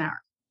 $100 an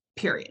hour,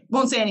 period.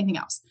 Won't say anything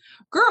else.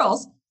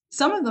 Girls,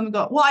 some of them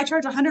go, well, I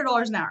charge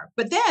 $100 an hour.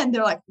 But then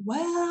they're like,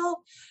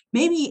 well,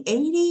 maybe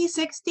 80,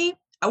 60.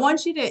 I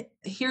want you to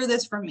hear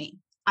this from me.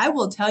 I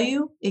will tell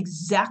you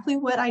exactly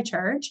what I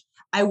charge.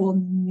 I will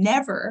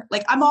never,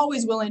 like, I'm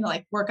always willing to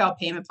like work out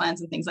payment plans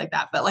and things like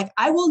that. But like,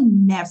 I will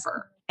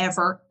never,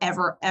 ever,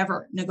 ever,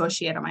 ever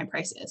negotiate on my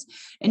prices.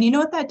 And you know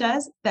what that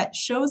does? That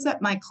shows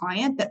that my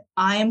client that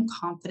I am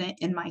confident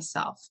in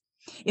myself.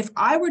 If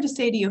I were to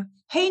say to you,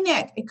 hey,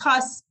 Nick, it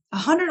costs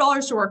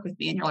 $100 to work with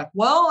me. And you're like,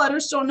 well, I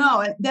just don't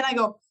know. And then I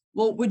go,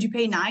 well, would you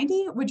pay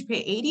 90? Would you pay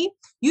 80?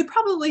 You'd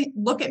probably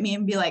look at me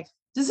and be like,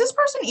 does this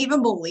person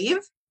even believe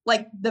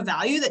like the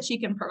value that she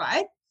can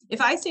provide?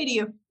 If I say to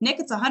you, Nick,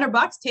 it's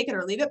 $100, take it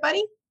or leave it,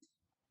 buddy.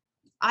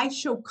 I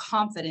show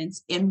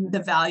confidence in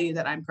the value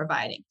that I'm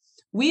providing.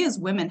 We as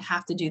women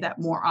have to do that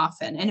more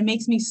often. And it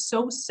makes me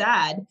so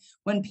sad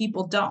when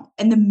people don't.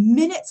 And the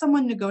minute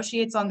someone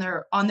negotiates on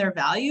their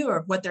value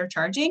or what they're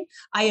charging,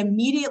 I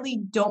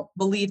immediately don't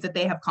believe that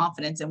they have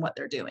confidence in what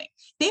they're doing.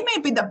 They may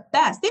be the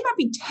best. They might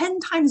be 10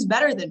 times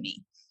better than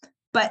me.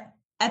 But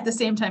at the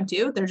same time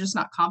too, they're just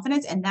not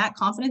confident. And that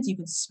confidence, you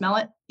can smell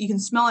it. You can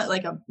smell it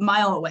like a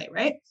mile away,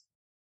 right?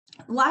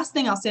 Last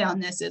thing I'll say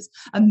on this is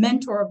a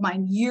mentor of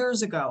mine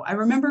years ago. I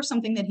remember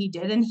something that he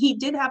did, and he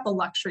did have the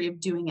luxury of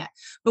doing it.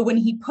 But when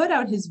he put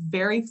out his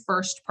very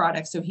first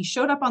product, so he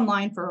showed up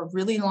online for a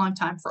really long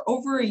time, for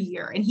over a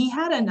year, and he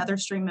had another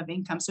stream of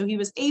income. So he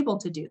was able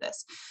to do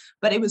this,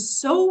 but it was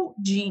so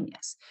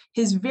genius.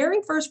 His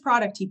very first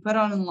product he put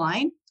on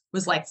online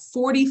was like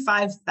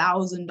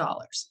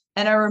 $45,000.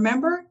 And I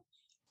remember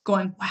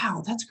going,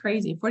 wow, that's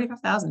crazy.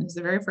 $45,000 is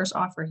the very first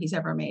offer he's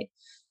ever made.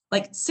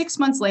 Like 6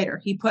 months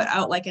later, he put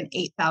out like an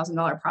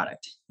 $8,000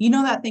 product.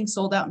 That thing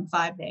sold out in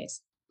 5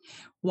 days.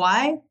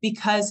 Why?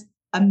 Because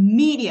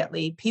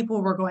immediately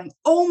people were going,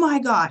 oh my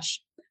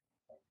gosh,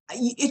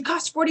 it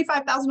costs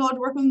 $45,000 to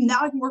work with him.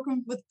 Now I can work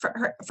with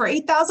for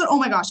 $8,000. Oh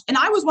my gosh. And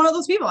I was one of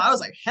those people. I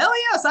was like, hell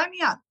yeah, sign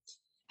me up.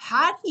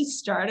 Had he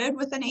started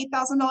with an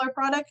 $8,000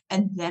 product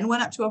and then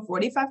went up to a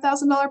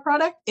 $45,000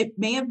 product, it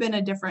may have been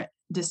a different,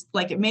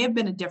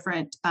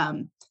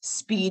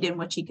 speed in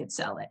which he could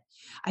sell it.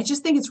 I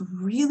just think it's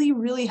really,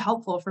 really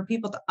helpful for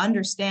people to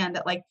understand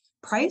that like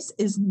price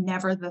is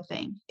never the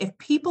thing. If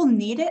people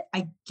need it,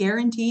 I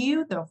guarantee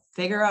you they'll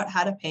figure out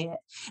how to pay it.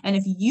 And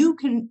if you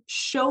can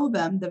show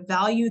them the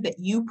value that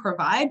you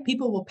provide,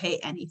 people will pay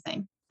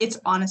anything. It's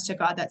honest to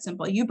God that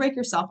simple. You break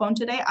your cell phone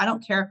today, I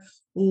don't care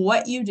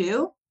what you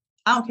do.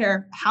 I don't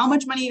care how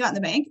much money you got in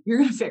the bank, you're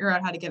going to figure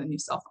out how to get a new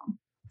cell phone.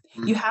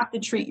 You have to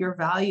treat your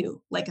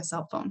value like a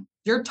cell phone.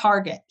 Your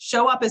Target.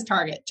 Show up as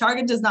Target.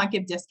 Target does not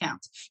give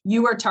discounts.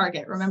 You are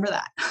Target. Remember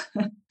that.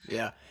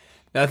 Yeah.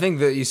 I think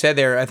that you said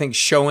there, I think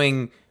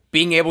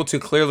being able to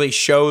clearly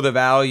show the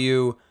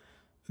value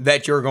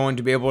that you're going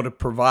to be able to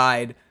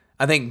provide,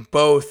 I think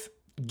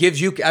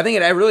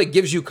it really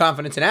gives you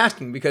confidence in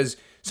asking, because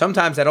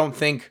sometimes I don't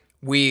think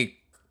we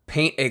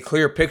paint a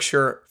clear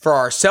picture for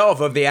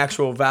ourselves of the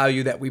actual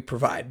value that we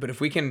provide. But if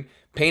we can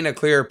paint a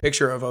clear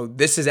picture of, oh,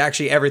 this is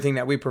actually everything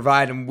that we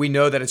provide, and we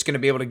know that it's going to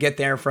be able to get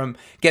them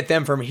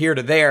from here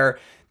to there,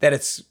 that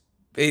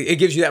it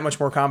gives you that much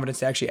more confidence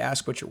to actually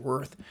ask what you're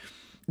worth.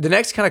 The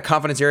next kind of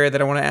confidence area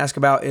that I want to ask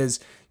about is,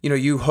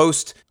 you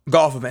host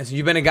golf events.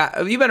 You've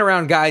been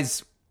around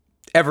guys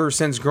ever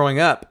since growing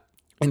up,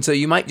 and so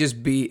you might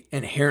just be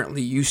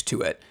inherently used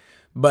to it.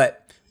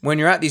 But when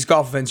you're at these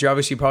golf events, you're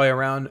obviously probably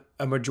around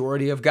a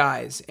majority of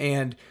guys,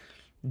 and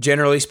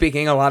generally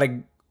speaking,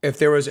 if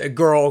there was a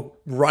girl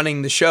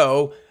running the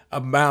show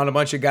around a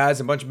bunch of guys,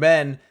 a bunch of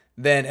men,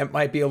 then it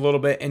might be a little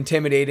bit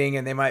intimidating,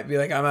 and they might be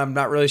like, I'm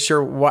not really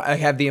sure what I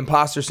have, the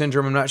imposter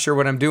syndrome. I'm not sure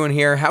what I'm doing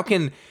here. How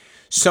can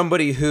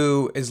somebody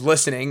who is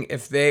listening,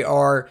 if they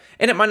are,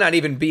 and it might not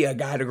even be a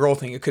guy to girl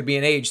thing, it could be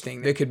an age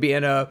thing. They could be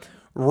in a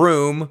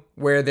room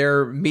where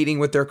they're meeting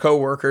with their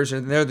coworkers,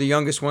 and they're the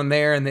youngest one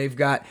there, and they've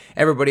got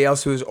everybody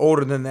else who is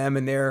older than them,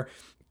 and they're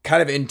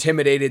kind of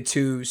intimidated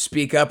to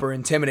speak up, or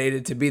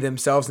intimidated to be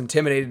themselves,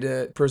 intimidated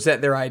to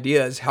present their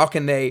ideas. How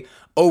can they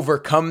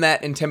overcome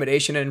that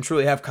intimidation and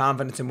truly have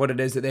confidence in what it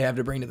is that they have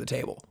to bring to the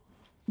table?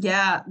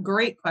 Yeah,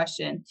 great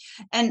question.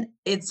 And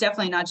it's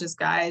definitely not just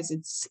guys,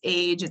 it's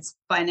age, it's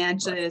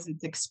finances,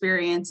 it's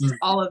experience, it's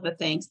all of the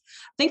things.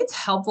 I think it's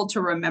helpful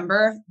to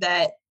remember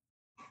that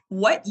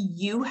what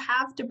you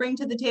have to bring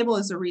to the table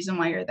is the reason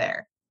why you're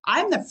there.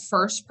 I'll be the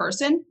first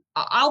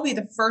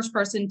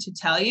person to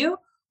tell you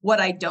what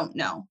I don't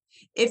know.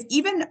 If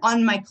even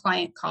on my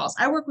client calls,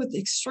 I work with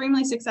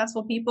extremely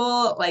successful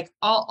people, like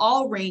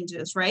all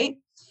ranges, right?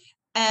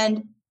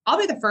 And I'll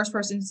be the first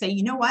person to say,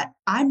 you know what?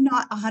 I'm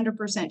not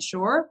 100%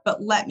 sure,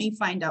 but let me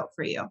find out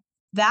for you.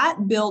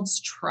 That builds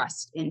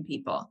trust in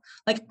people.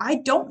 Like, I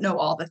don't know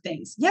all the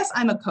things. Yes,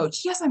 I'm a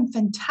coach. Yes, I'm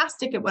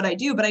fantastic at what I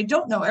do, but I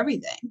don't know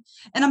everything.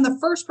 And I'm the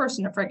first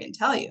person to friggin'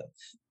 tell you,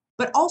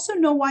 but also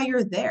know why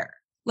you're there.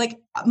 Like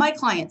my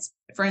clients,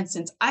 for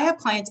instance, I have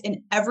clients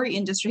in every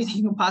industry that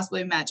you can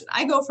possibly imagine.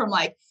 I go from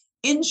like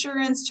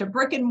insurance to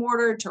brick and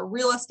mortar to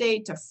real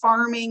estate to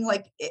farming.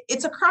 Like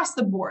it's across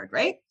the board,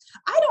 right?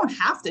 I don't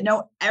have to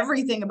know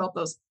everything about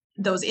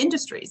those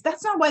industries.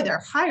 That's not why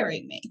they're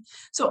hiring me.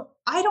 So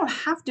I don't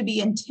have to be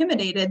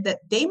intimidated that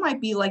they might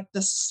be like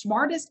the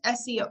smartest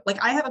SEO.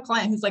 Like I have a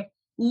client who's like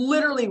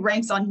literally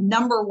ranks on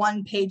number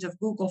 1 page of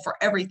Google for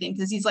everything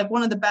because he's like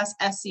one of the best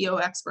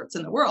SEO experts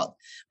in the world.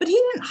 But he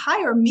didn't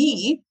hire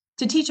me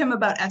to teach him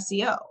about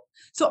SEO.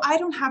 So I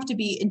don't have to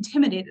be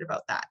intimidated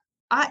about that.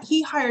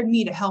 He hired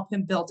me to help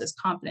him build his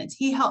confidence.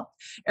 He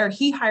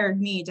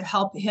hired me to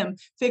help him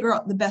figure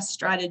out the best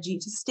strategy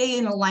to stay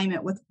in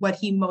alignment with what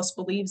he most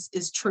believes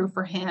is true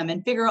for him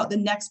and figure out the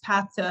next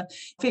path to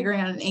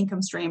figuring out an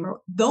income stream.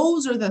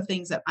 Those are the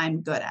things that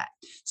I'm good at.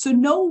 So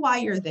know why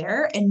you're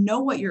there and know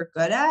what you're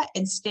good at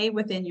and stay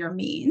within your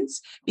means,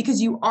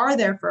 because you are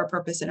there for a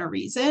purpose and a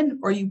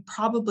reason, or you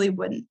probably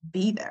wouldn't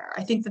be there.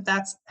 I think that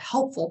that's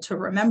helpful to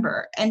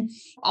remember. And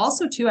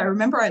also too, I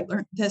remember I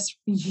learned this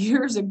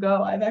years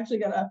ago. I've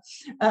actually got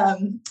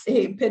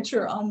a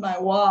picture on my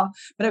wall,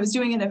 but I was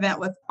doing an event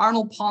with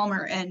Arnold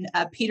Palmer and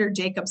Peter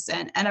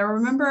Jacobson. And I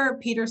remember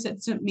Peter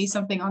said to me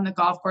something on the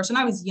golf course, and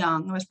I was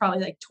young. I was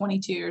probably like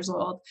 22 years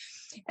old.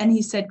 And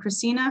he said,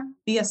 Christina,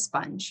 be a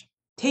sponge.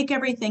 Take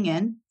everything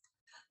in,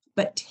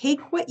 but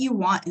take what you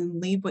want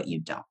and leave what you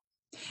don't.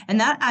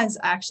 And that is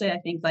actually, I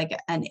think, like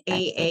an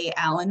AA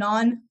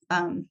Al-Anon,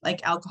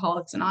 like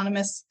Alcoholics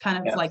Anonymous,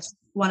 kind of like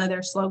one of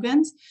their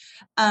slogans.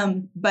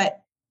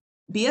 But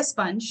be a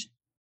sponge.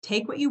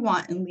 Take what you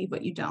want and leave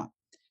what you don't,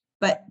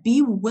 but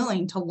be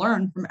willing to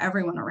learn from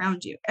everyone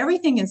around you.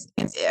 Everything's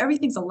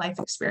a life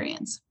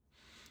experience.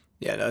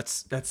 Yeah,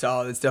 that's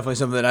solid. It's definitely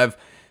something that I've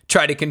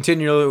tried to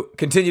continue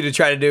to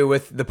try to do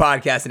with the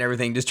podcast and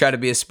everything. Just try to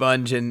be a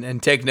sponge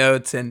and take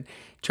notes and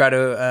try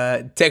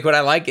to take what I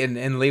like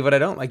and leave what I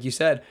don't, like you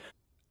said.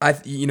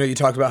 You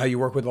talked about how you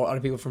work with a lot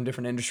of people from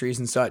different industries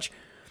and such.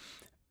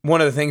 One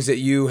of the things that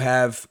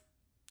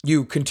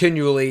you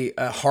continually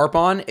harp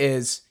on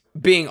is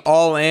being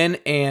all in,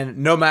 and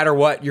no matter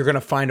what, you're going to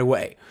find a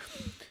way.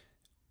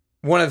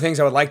 One of the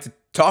things I would like to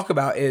talk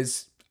about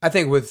is, I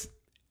think with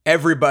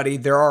everybody,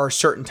 there are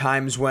certain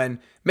times when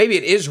maybe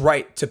it is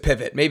right to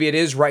pivot. Maybe it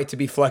is right to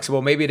be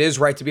flexible. Maybe it is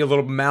right to be a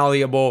little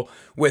malleable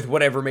with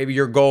whatever maybe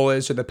your goal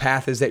is or the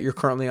path is that you're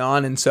currently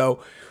on. And so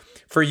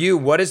for you,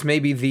 what is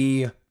maybe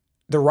the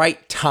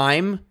right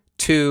time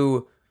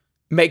to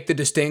make the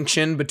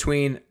distinction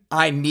between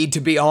I need to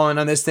be all in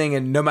on this thing,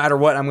 and no matter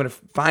what, I'm going to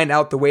find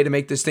out the way to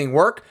make this thing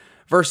work,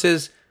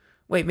 versus,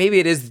 wait, maybe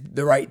it is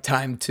the right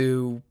time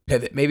to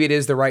pivot. Maybe it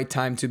is the right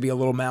time to be a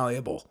little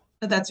malleable.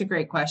 That's a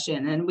great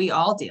question. And we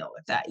all deal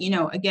with that.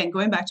 Again,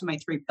 going back to my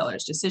 3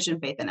 pillars, decision,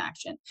 faith, and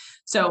action.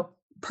 So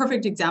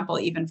perfect example,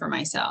 even for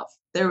myself,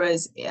 there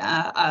was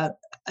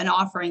an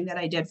offering that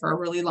I did for a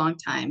really long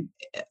time.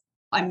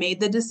 I made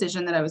the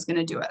decision that I was going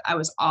to do it. I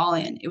was all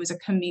in. It was a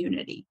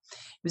community.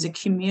 It was a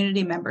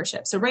community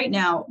membership. So right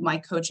now, my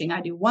coaching,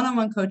 I do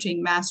one-on-one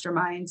coaching,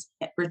 masterminds,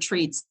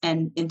 retreats,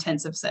 and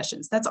intensive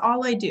sessions. That's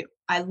all I do.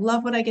 I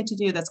love what I get to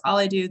do. That's all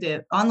I do.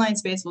 The online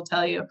space will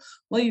tell you,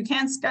 well, you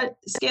can't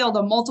scale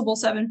to multiple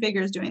 7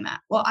 figures doing that.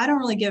 Well, I don't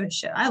really give a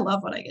shit. I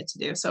love what I get to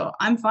do. So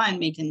I'm fine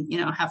making,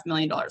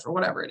 $500,000 or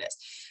whatever it is.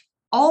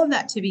 All of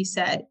that to be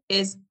said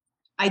is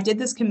I did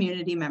this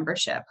community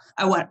membership.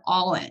 I went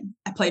all in.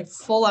 I played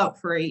full out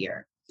for a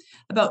year.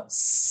 About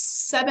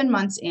 7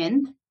 months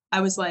in, I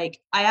was like,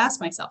 I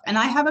asked myself, and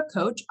I have a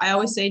coach. I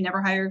always say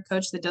never hire a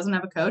coach that doesn't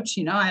have a coach.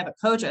 I have a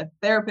coach, I have a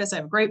therapist, I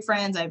have great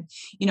friends. I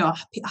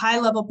have, high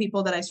level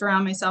people that I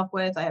surround myself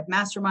with. I have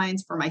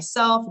masterminds for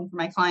myself and for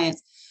my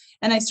clients.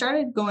 And I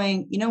started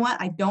going, you know what?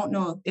 I don't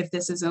know if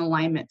this is in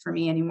alignment for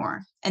me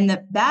anymore. And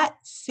that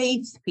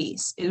faith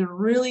piece is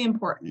really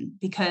important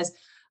because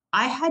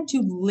I had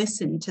to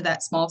listen to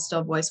that small,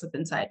 still voice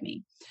within inside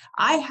me.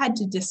 I had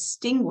to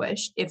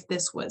distinguish if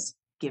this was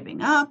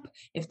giving up,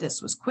 if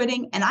this was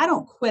quitting, and I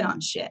don't quit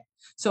on shit.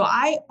 So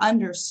I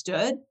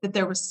understood that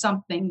there was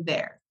something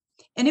there.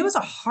 And it was a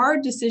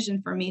hard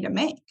decision for me to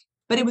make,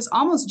 but it was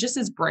almost just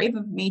as brave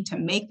of me to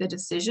make the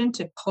decision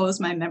to close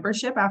my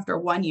membership after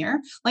 1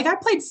 year. Like I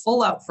played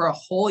full out for a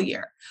whole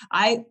year.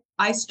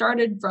 I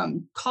started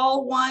from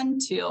call 1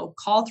 till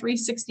call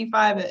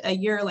 365 a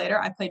year later.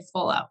 I played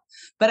full out,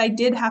 but I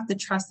did have to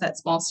trust that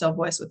small, still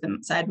voice within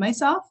inside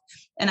myself.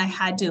 And I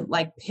had to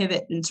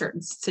pivot in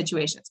certain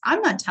situations.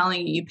 I'm not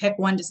telling you pick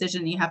one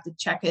decision and you have to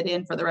check it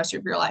in for the rest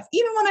of your life.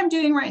 Even what I'm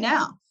doing right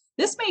now,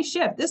 this may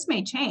shift, this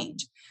may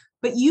change,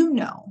 but you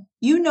know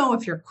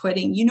if you're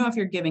quitting, if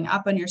you're giving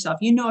up on yourself,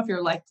 if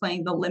you're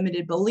playing the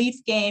limited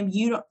belief game,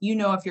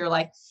 if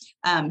you're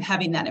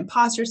having that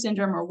imposter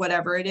syndrome or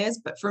whatever it is.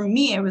 But for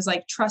me, it was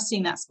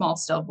trusting that small,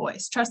 still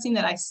voice, trusting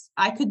that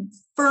I could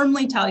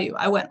firmly tell you,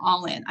 I went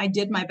all in. I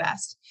did my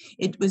best.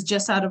 It was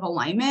just out of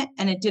alignment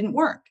and it didn't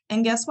work.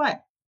 And guess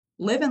what?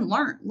 Live and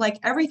learn.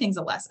 Everything's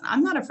a lesson.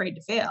 I'm not afraid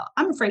to fail.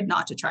 I'm afraid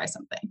not to try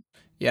something.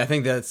 Yeah, I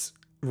think that's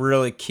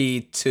really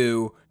key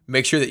to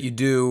make sure that you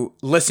do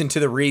listen to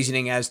the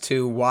reasoning as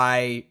to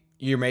why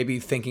you're maybe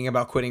thinking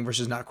about quitting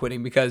versus not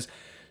quitting, because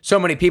so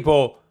many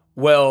people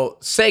will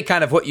say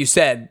kind of what you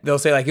said. They'll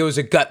say it was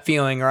a gut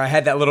feeling, or I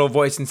had that little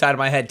voice inside of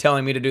my head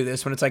telling me to do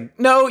this, when it's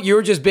no, you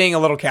were just being a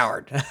little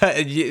coward.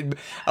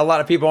 A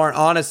lot of people aren't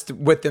honest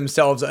with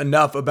themselves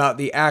enough about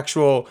the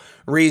actual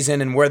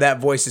reason and where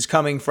that voice is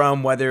coming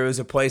from, whether it was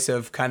a place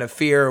of kind of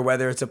fear or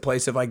whether it's a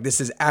place of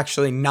this is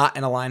actually not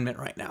in alignment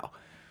right now.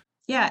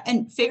 Yeah.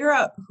 And figure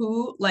out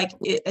who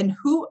and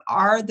who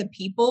are the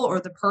people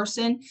or the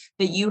person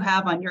that you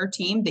have on your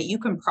team that you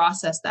can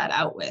process that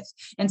out with.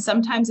 And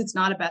sometimes it's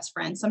not a best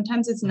friend.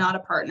 Sometimes it's not a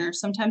partner.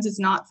 Sometimes it's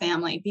not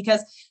family,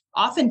 because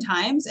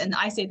oftentimes, and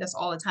I say this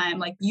all the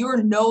time,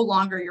 you're no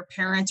longer your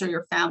parents or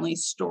your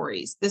family's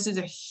stories. This is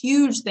a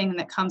huge thing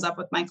that comes up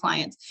with my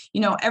clients.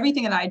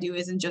 Everything that I do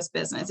isn't just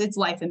business. It's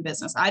life and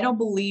business. I don't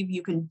believe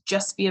you can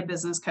just be a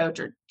business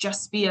coach or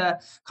just be a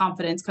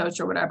confidence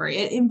coach or whatever.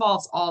 It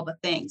involves all the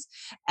things.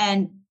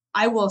 And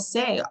I will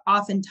say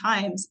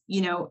oftentimes,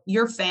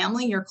 your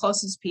family, your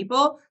closest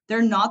people,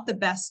 they're not the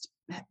best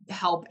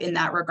help in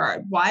that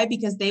regard. Why?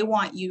 Because they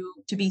want you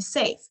to be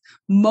safe.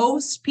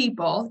 Most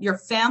people, your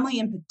family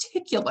in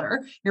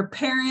particular, your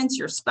parents,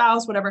 your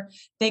spouse, whatever,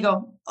 they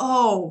go,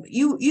 oh,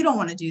 you don't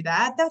want to do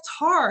that. That's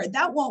hard.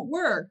 That won't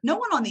work. No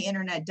one on the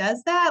internet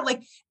does that.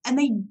 And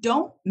they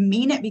don't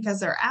mean it because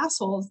they're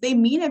assholes. They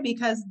mean it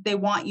because they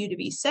want you to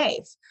be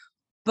safe.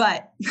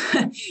 But,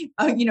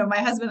 my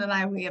husband and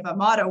I, we have a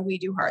motto, we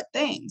do hard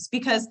things,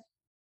 because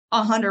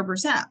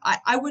 100%.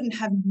 I wouldn't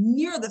have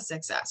near the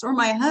success, or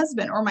my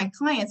husband or my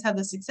clients have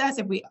the success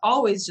if we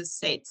always just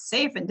stayed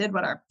safe and did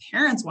what our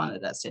parents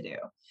wanted us to do.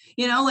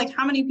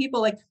 How many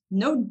people,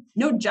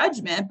 no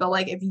judgment, but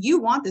if you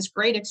want this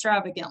great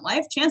extravagant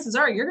life, chances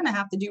are you're going to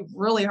have to do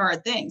really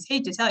hard things.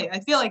 Hate to tell you.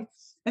 I feel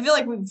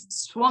like we've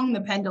swung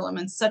the pendulum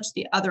in such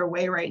the other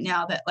way right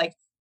now that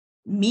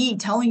me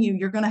telling you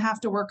you're going to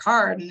have to work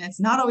hard and it's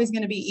not always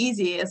going to be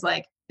easy is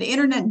the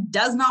internet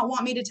does not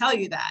want me to tell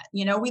you that.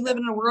 We live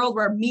in a world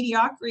where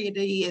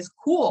mediocrity is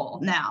cool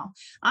now.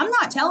 I'm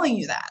not telling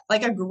you that.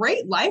 A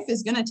great life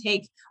is going to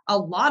take a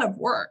lot of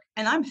work.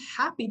 And I'm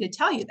happy to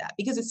tell you that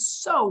because it's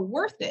so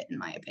worth it, in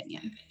my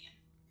opinion.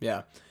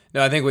 Yeah.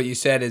 No, I think what you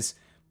said is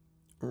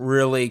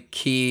really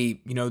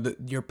key.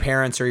 Your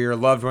parents or your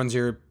loved ones,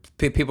 your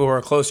people who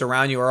are close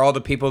around you are all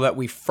the people that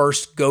we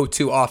first go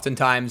to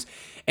oftentimes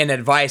in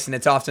advice. And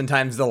it's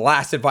oftentimes the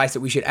last advice that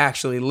we should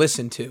actually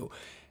listen to.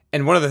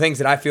 And one of the things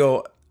that I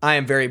feel I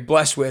am very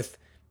blessed with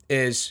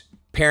is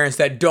parents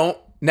that don't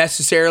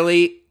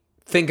necessarily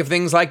think of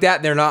things like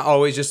that. They're not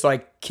always just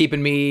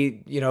keeping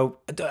me,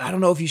 I don't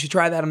know if you should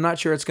try that. I'm not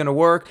sure it's going to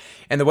work.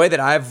 And the way that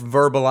I've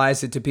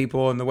verbalized it to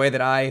people and the way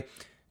that I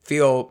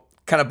feel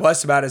kind of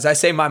blessed about it is I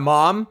say my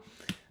mom,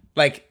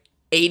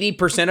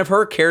 80% of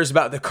her cares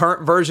about the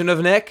current version of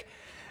Nick.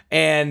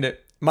 And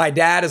my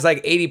dad is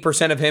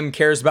 80% of him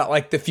cares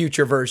about the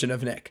future version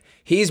of Nick.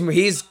 He's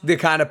the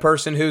kind of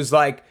person who's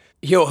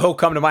he'll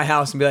come to my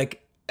house and be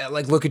like,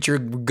 look at your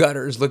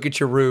gutters, look at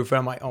your roof. And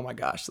I'm like, oh my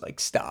gosh, like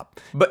stop.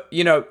 But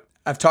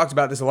I've talked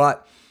about this a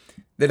lot.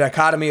 The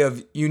dichotomy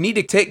of you need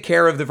to take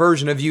care of the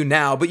version of you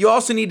now, but you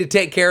also need to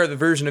take care of the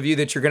version of you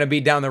that you're going to be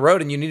down the road.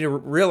 And you need to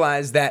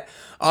realize that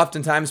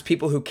oftentimes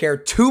people who care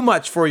too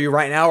much for you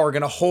right now are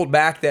going to hold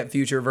back that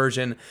future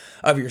version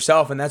of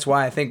yourself. And that's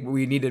why I think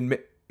we need to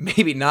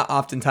maybe not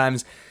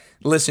oftentimes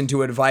listen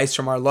to advice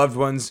from our loved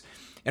ones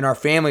and our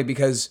family,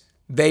 because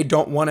they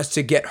don't want us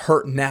to get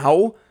hurt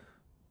now,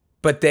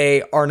 but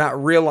they are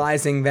not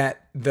realizing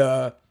that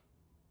the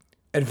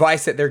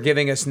advice that they're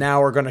giving us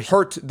now are going to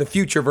hurt the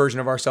future version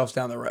of ourselves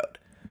down the road.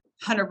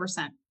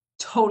 100%.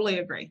 Totally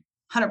agree.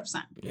 100%.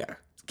 Yeah,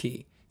 it's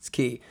key. It's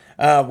key.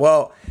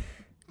 Well,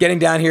 getting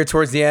down here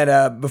towards the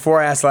end,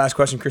 before I ask the last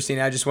question,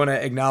 Christina, I just want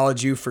to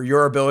acknowledge you for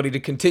your ability to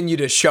continue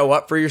to show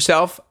up for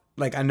yourself.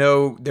 Like, I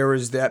know there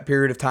was that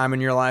period of time in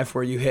your life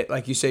where you hit,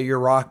 like you say, your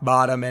rock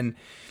bottom, and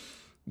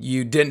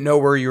you didn't know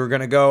where you were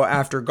going to go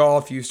after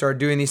golf. You started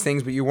doing these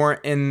things, but you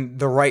weren't in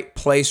the right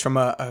place from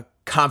a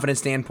confidence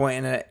standpoint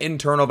and an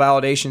internal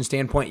validation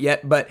standpoint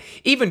yet. But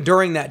even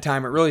during that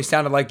time, it really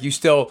sounded like you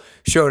still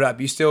showed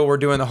up. You still were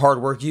doing the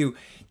hard work. You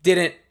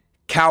didn't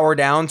cower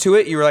down to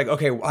it. You were like,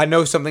 okay, I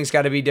know something's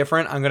got to be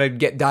different. I'm going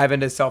to dive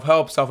into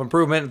self-help,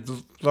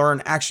 self-improvement,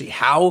 learn actually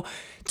how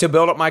to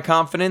build up my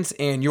confidence.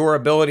 And your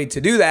ability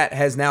to do that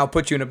has now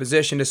put you in a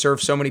position to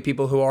serve so many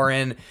people who are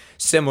in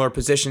similar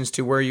positions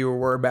to where you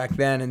were back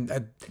then.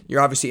 And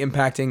you're obviously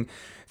impacting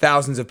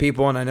thousands of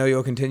people, and I know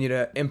you'll continue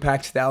to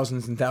impact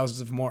thousands and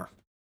thousands of more.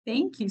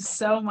 Thank you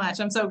so much.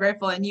 I'm so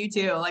grateful. And you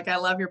too. Like, I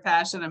love your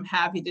passion. I'm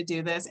happy to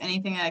do this.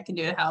 Anything I can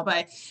do to help.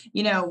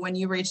 When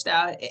you reached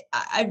out,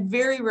 I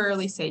very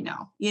rarely say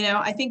no.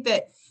 I think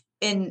that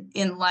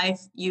in life,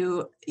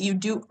 you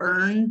do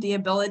earn the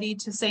ability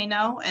to say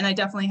no. And I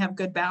definitely have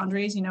good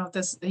boundaries. I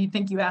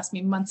think you asked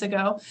me months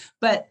ago,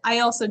 but I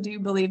also do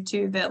believe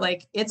too, that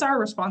like, it's our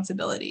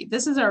responsibility.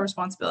 This is our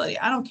responsibility.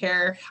 I don't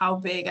care how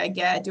big I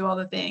get, do all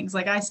the things.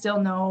 Like, I still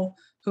know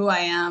who I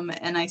am,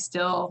 and I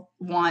still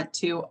want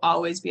to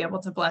always be able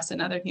to bless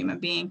another human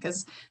being,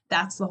 because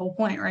that's the whole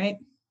point, right?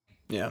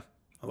 Yeah,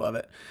 I love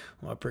it.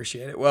 Well, I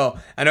appreciate it.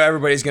 Well, I know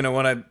everybody's going to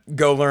want to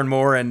go learn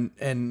more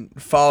and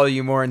follow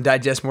you more and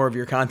digest more of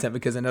your content,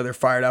 because I know they're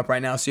fired up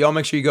right now. So y'all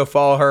make sure you go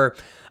follow her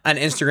on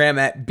Instagram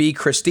at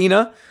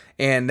bchristina,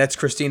 and that's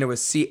Christina with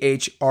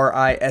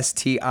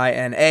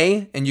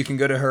CHRISTINA. And you can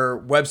go to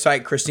her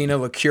website,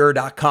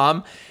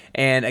 ChristinaLeCuyer.com.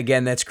 And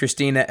again, that's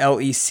Christina,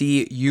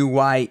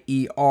 LECUYER.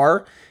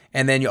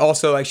 And then you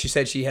also, like she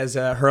said, she has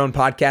her own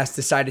podcast,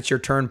 Decide It's Your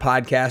Turn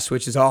podcast,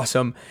 which is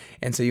awesome.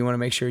 And so you want to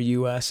make sure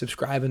you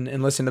subscribe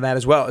and listen to that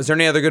as well. Is there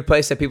any other good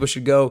place that people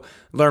should go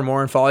learn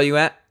more and follow you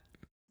at?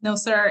 No,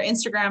 sir.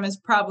 Instagram is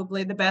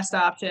probably the best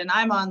option.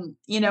 I'm on,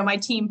 my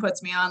team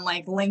puts me on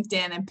like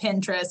LinkedIn and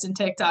Pinterest and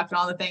TikTok and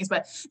all the things,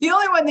 but the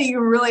only one that you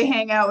really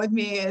hang out with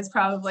me is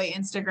probably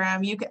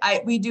Instagram.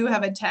 We do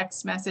have a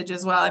text message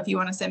as well. If you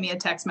want to send me a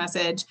text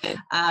message,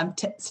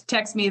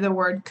 text me the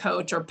word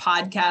coach or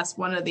podcast,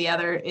 one or the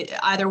other,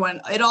 either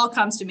one. It all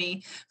comes to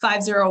me,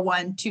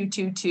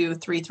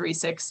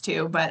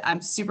 501-222-3362. But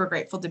I'm super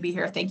grateful to be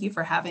here. Thank you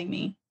for having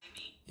me.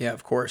 Yeah,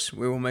 of course.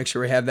 We will make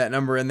sure we have that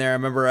number in there. I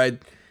remember I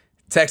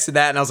texted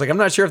that and I was like, I'm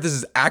not sure if this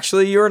is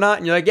actually you or not.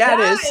 And you're like, yeah, it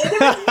is. It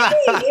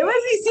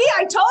was me. See,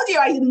 I told you,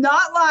 I'm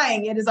not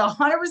lying. It is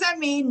 100%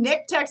 me.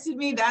 Nick texted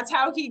me. That's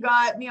how he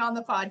got me on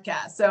the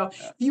podcast. So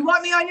if you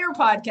want me on your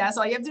podcast,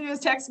 all you have to do is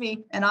text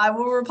me and I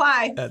will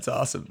reply. That's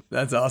awesome.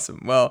 That's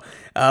awesome. Well,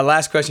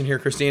 last question here,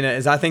 Christina,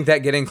 is I think that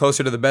getting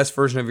closer to the best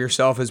version of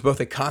yourself is both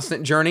a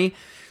constant journey.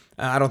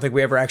 I don't think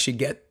we ever actually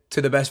get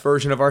to the best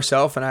version of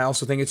ourselves. And I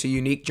also think it's a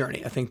unique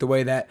journey. I think the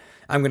way that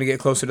I'm going to get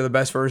closer to the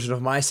best version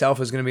of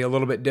myself is going to be a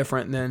little bit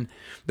different than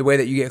the way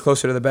that you get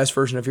closer to the best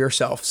version of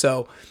yourself.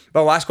 So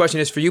the last question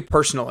is for you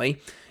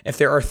personally. If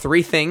there are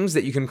 3 things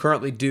that you can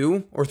currently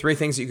do or 3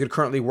 things that you could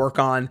currently work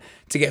on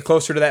to get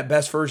closer to that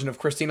best version of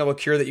Christina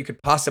LeCuyer that you could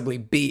possibly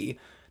be,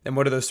 then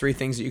what are those 3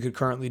 things that you could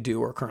currently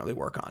do or currently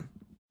work on?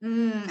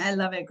 I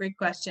love it. Great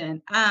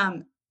question.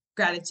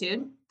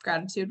 Gratitude.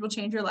 Gratitude will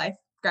change your life.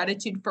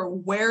 Gratitude for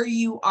where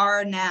you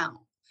are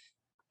now.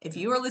 If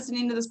you are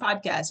listening to this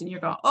podcast and you're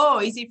going,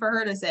 oh, easy for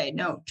her to say,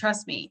 no,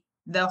 trust me.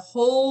 The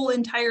whole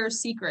entire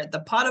secret, the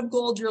pot of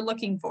gold you're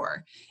looking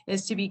for,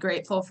 is to be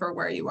grateful for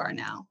where you are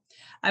now.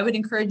 I would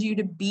encourage you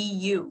to be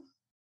you.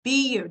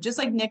 Be you. Just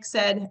like Nick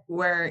said,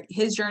 where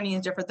his journey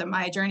is different than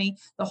my journey.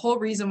 The whole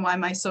reason why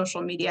my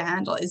social media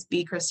handle is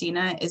Be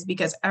Christina is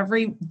because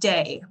every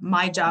day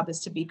my job is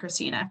to be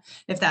Christina.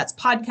 If that's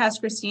podcast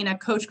Christina,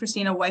 coach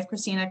Christina, wife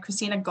Christina,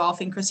 Christina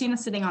golfing, Christina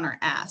sitting on her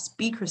ass,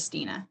 be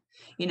Christina,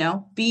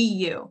 be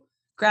you.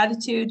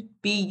 Gratitude,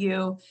 be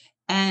you.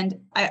 And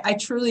I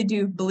truly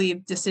do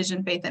believe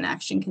decision, faith, and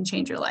action can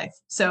change your life.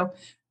 So,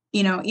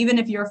 even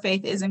if your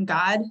faith isn't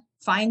God,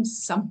 find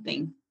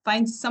something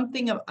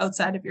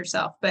outside of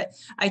yourself. But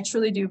I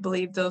truly do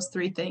believe those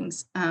 3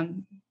 things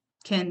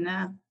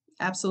can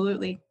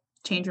absolutely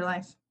change your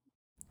life.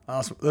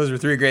 Awesome. Those are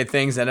 3 great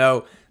things. I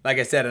know, like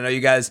I said, you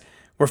guys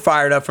were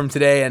fired up from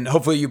today, and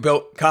hopefully you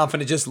built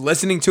confidence just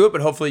listening to it, but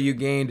hopefully you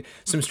gained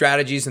some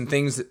strategies and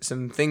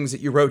some things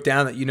that you wrote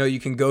down that you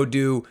can go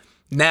do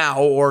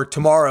now or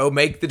tomorrow.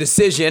 Make the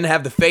decision,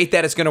 have the faith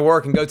that it's going to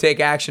work, and go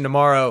take action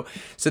tomorrow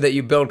so that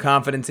you build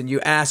confidence and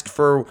you ask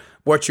for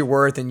what you're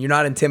worth and you're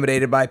not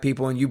intimidated by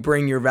people and you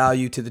bring your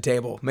value to the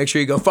table. Make sure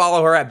you go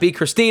follow her at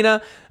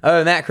BChristina. Other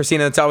than that,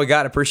 Christina, that's all we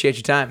got. Appreciate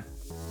your time.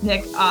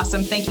 Nick,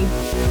 awesome. Thank you.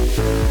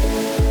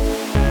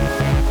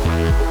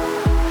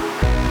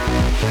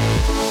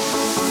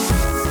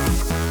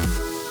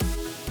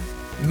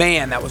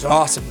 Man, that was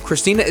awesome.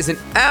 Christina is an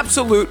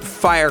absolute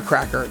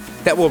firecracker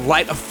that will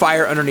light a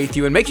fire underneath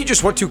you and make you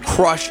just want to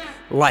crush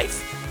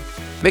life.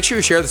 Make sure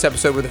you share this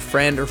episode with a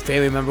friend or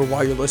family member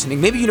while you're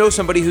listening. Maybe you know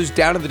somebody who's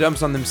down in the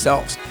dumps on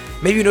themselves.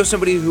 Maybe you know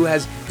somebody who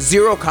has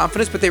zero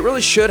confidence, but they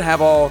really should have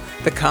all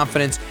the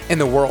confidence in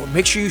the world.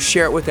 Make sure you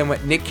share it with them at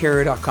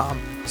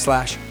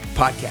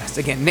nickcarrier.com/podcast.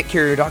 Again,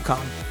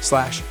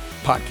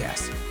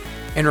 nickcarrier.com/podcast.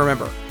 And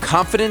remember,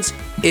 confidence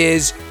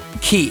is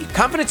key.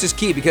 Confidence is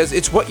key because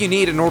it's what you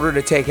need in order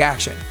to take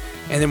action.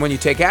 And then when you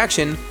take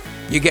action,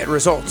 you get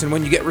results. And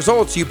when you get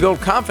results, you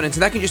build confidence.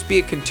 And that can just be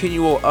a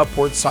continual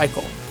upward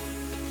cycle.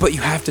 But you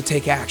have to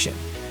take action.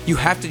 You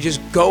have to just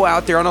go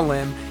out there on a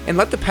limb and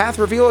let the path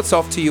reveal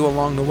itself to you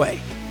along the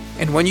way.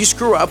 And when you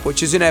screw up,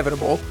 which is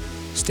inevitable,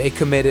 stay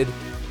committed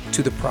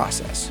to the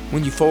process.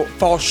 When you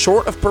fall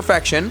short of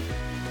perfection,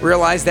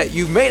 realize that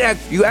you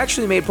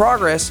actually made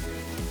progress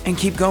and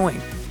keep going.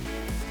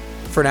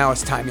 For now,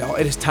 it's time, y'all.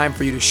 It is time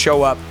for you to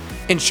show up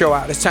and show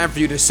out. It's time for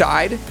you to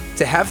decide,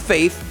 to have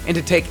faith, and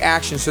to take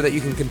action so that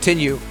you can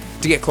continue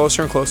to get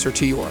closer and closer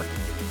to your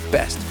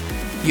best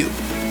you.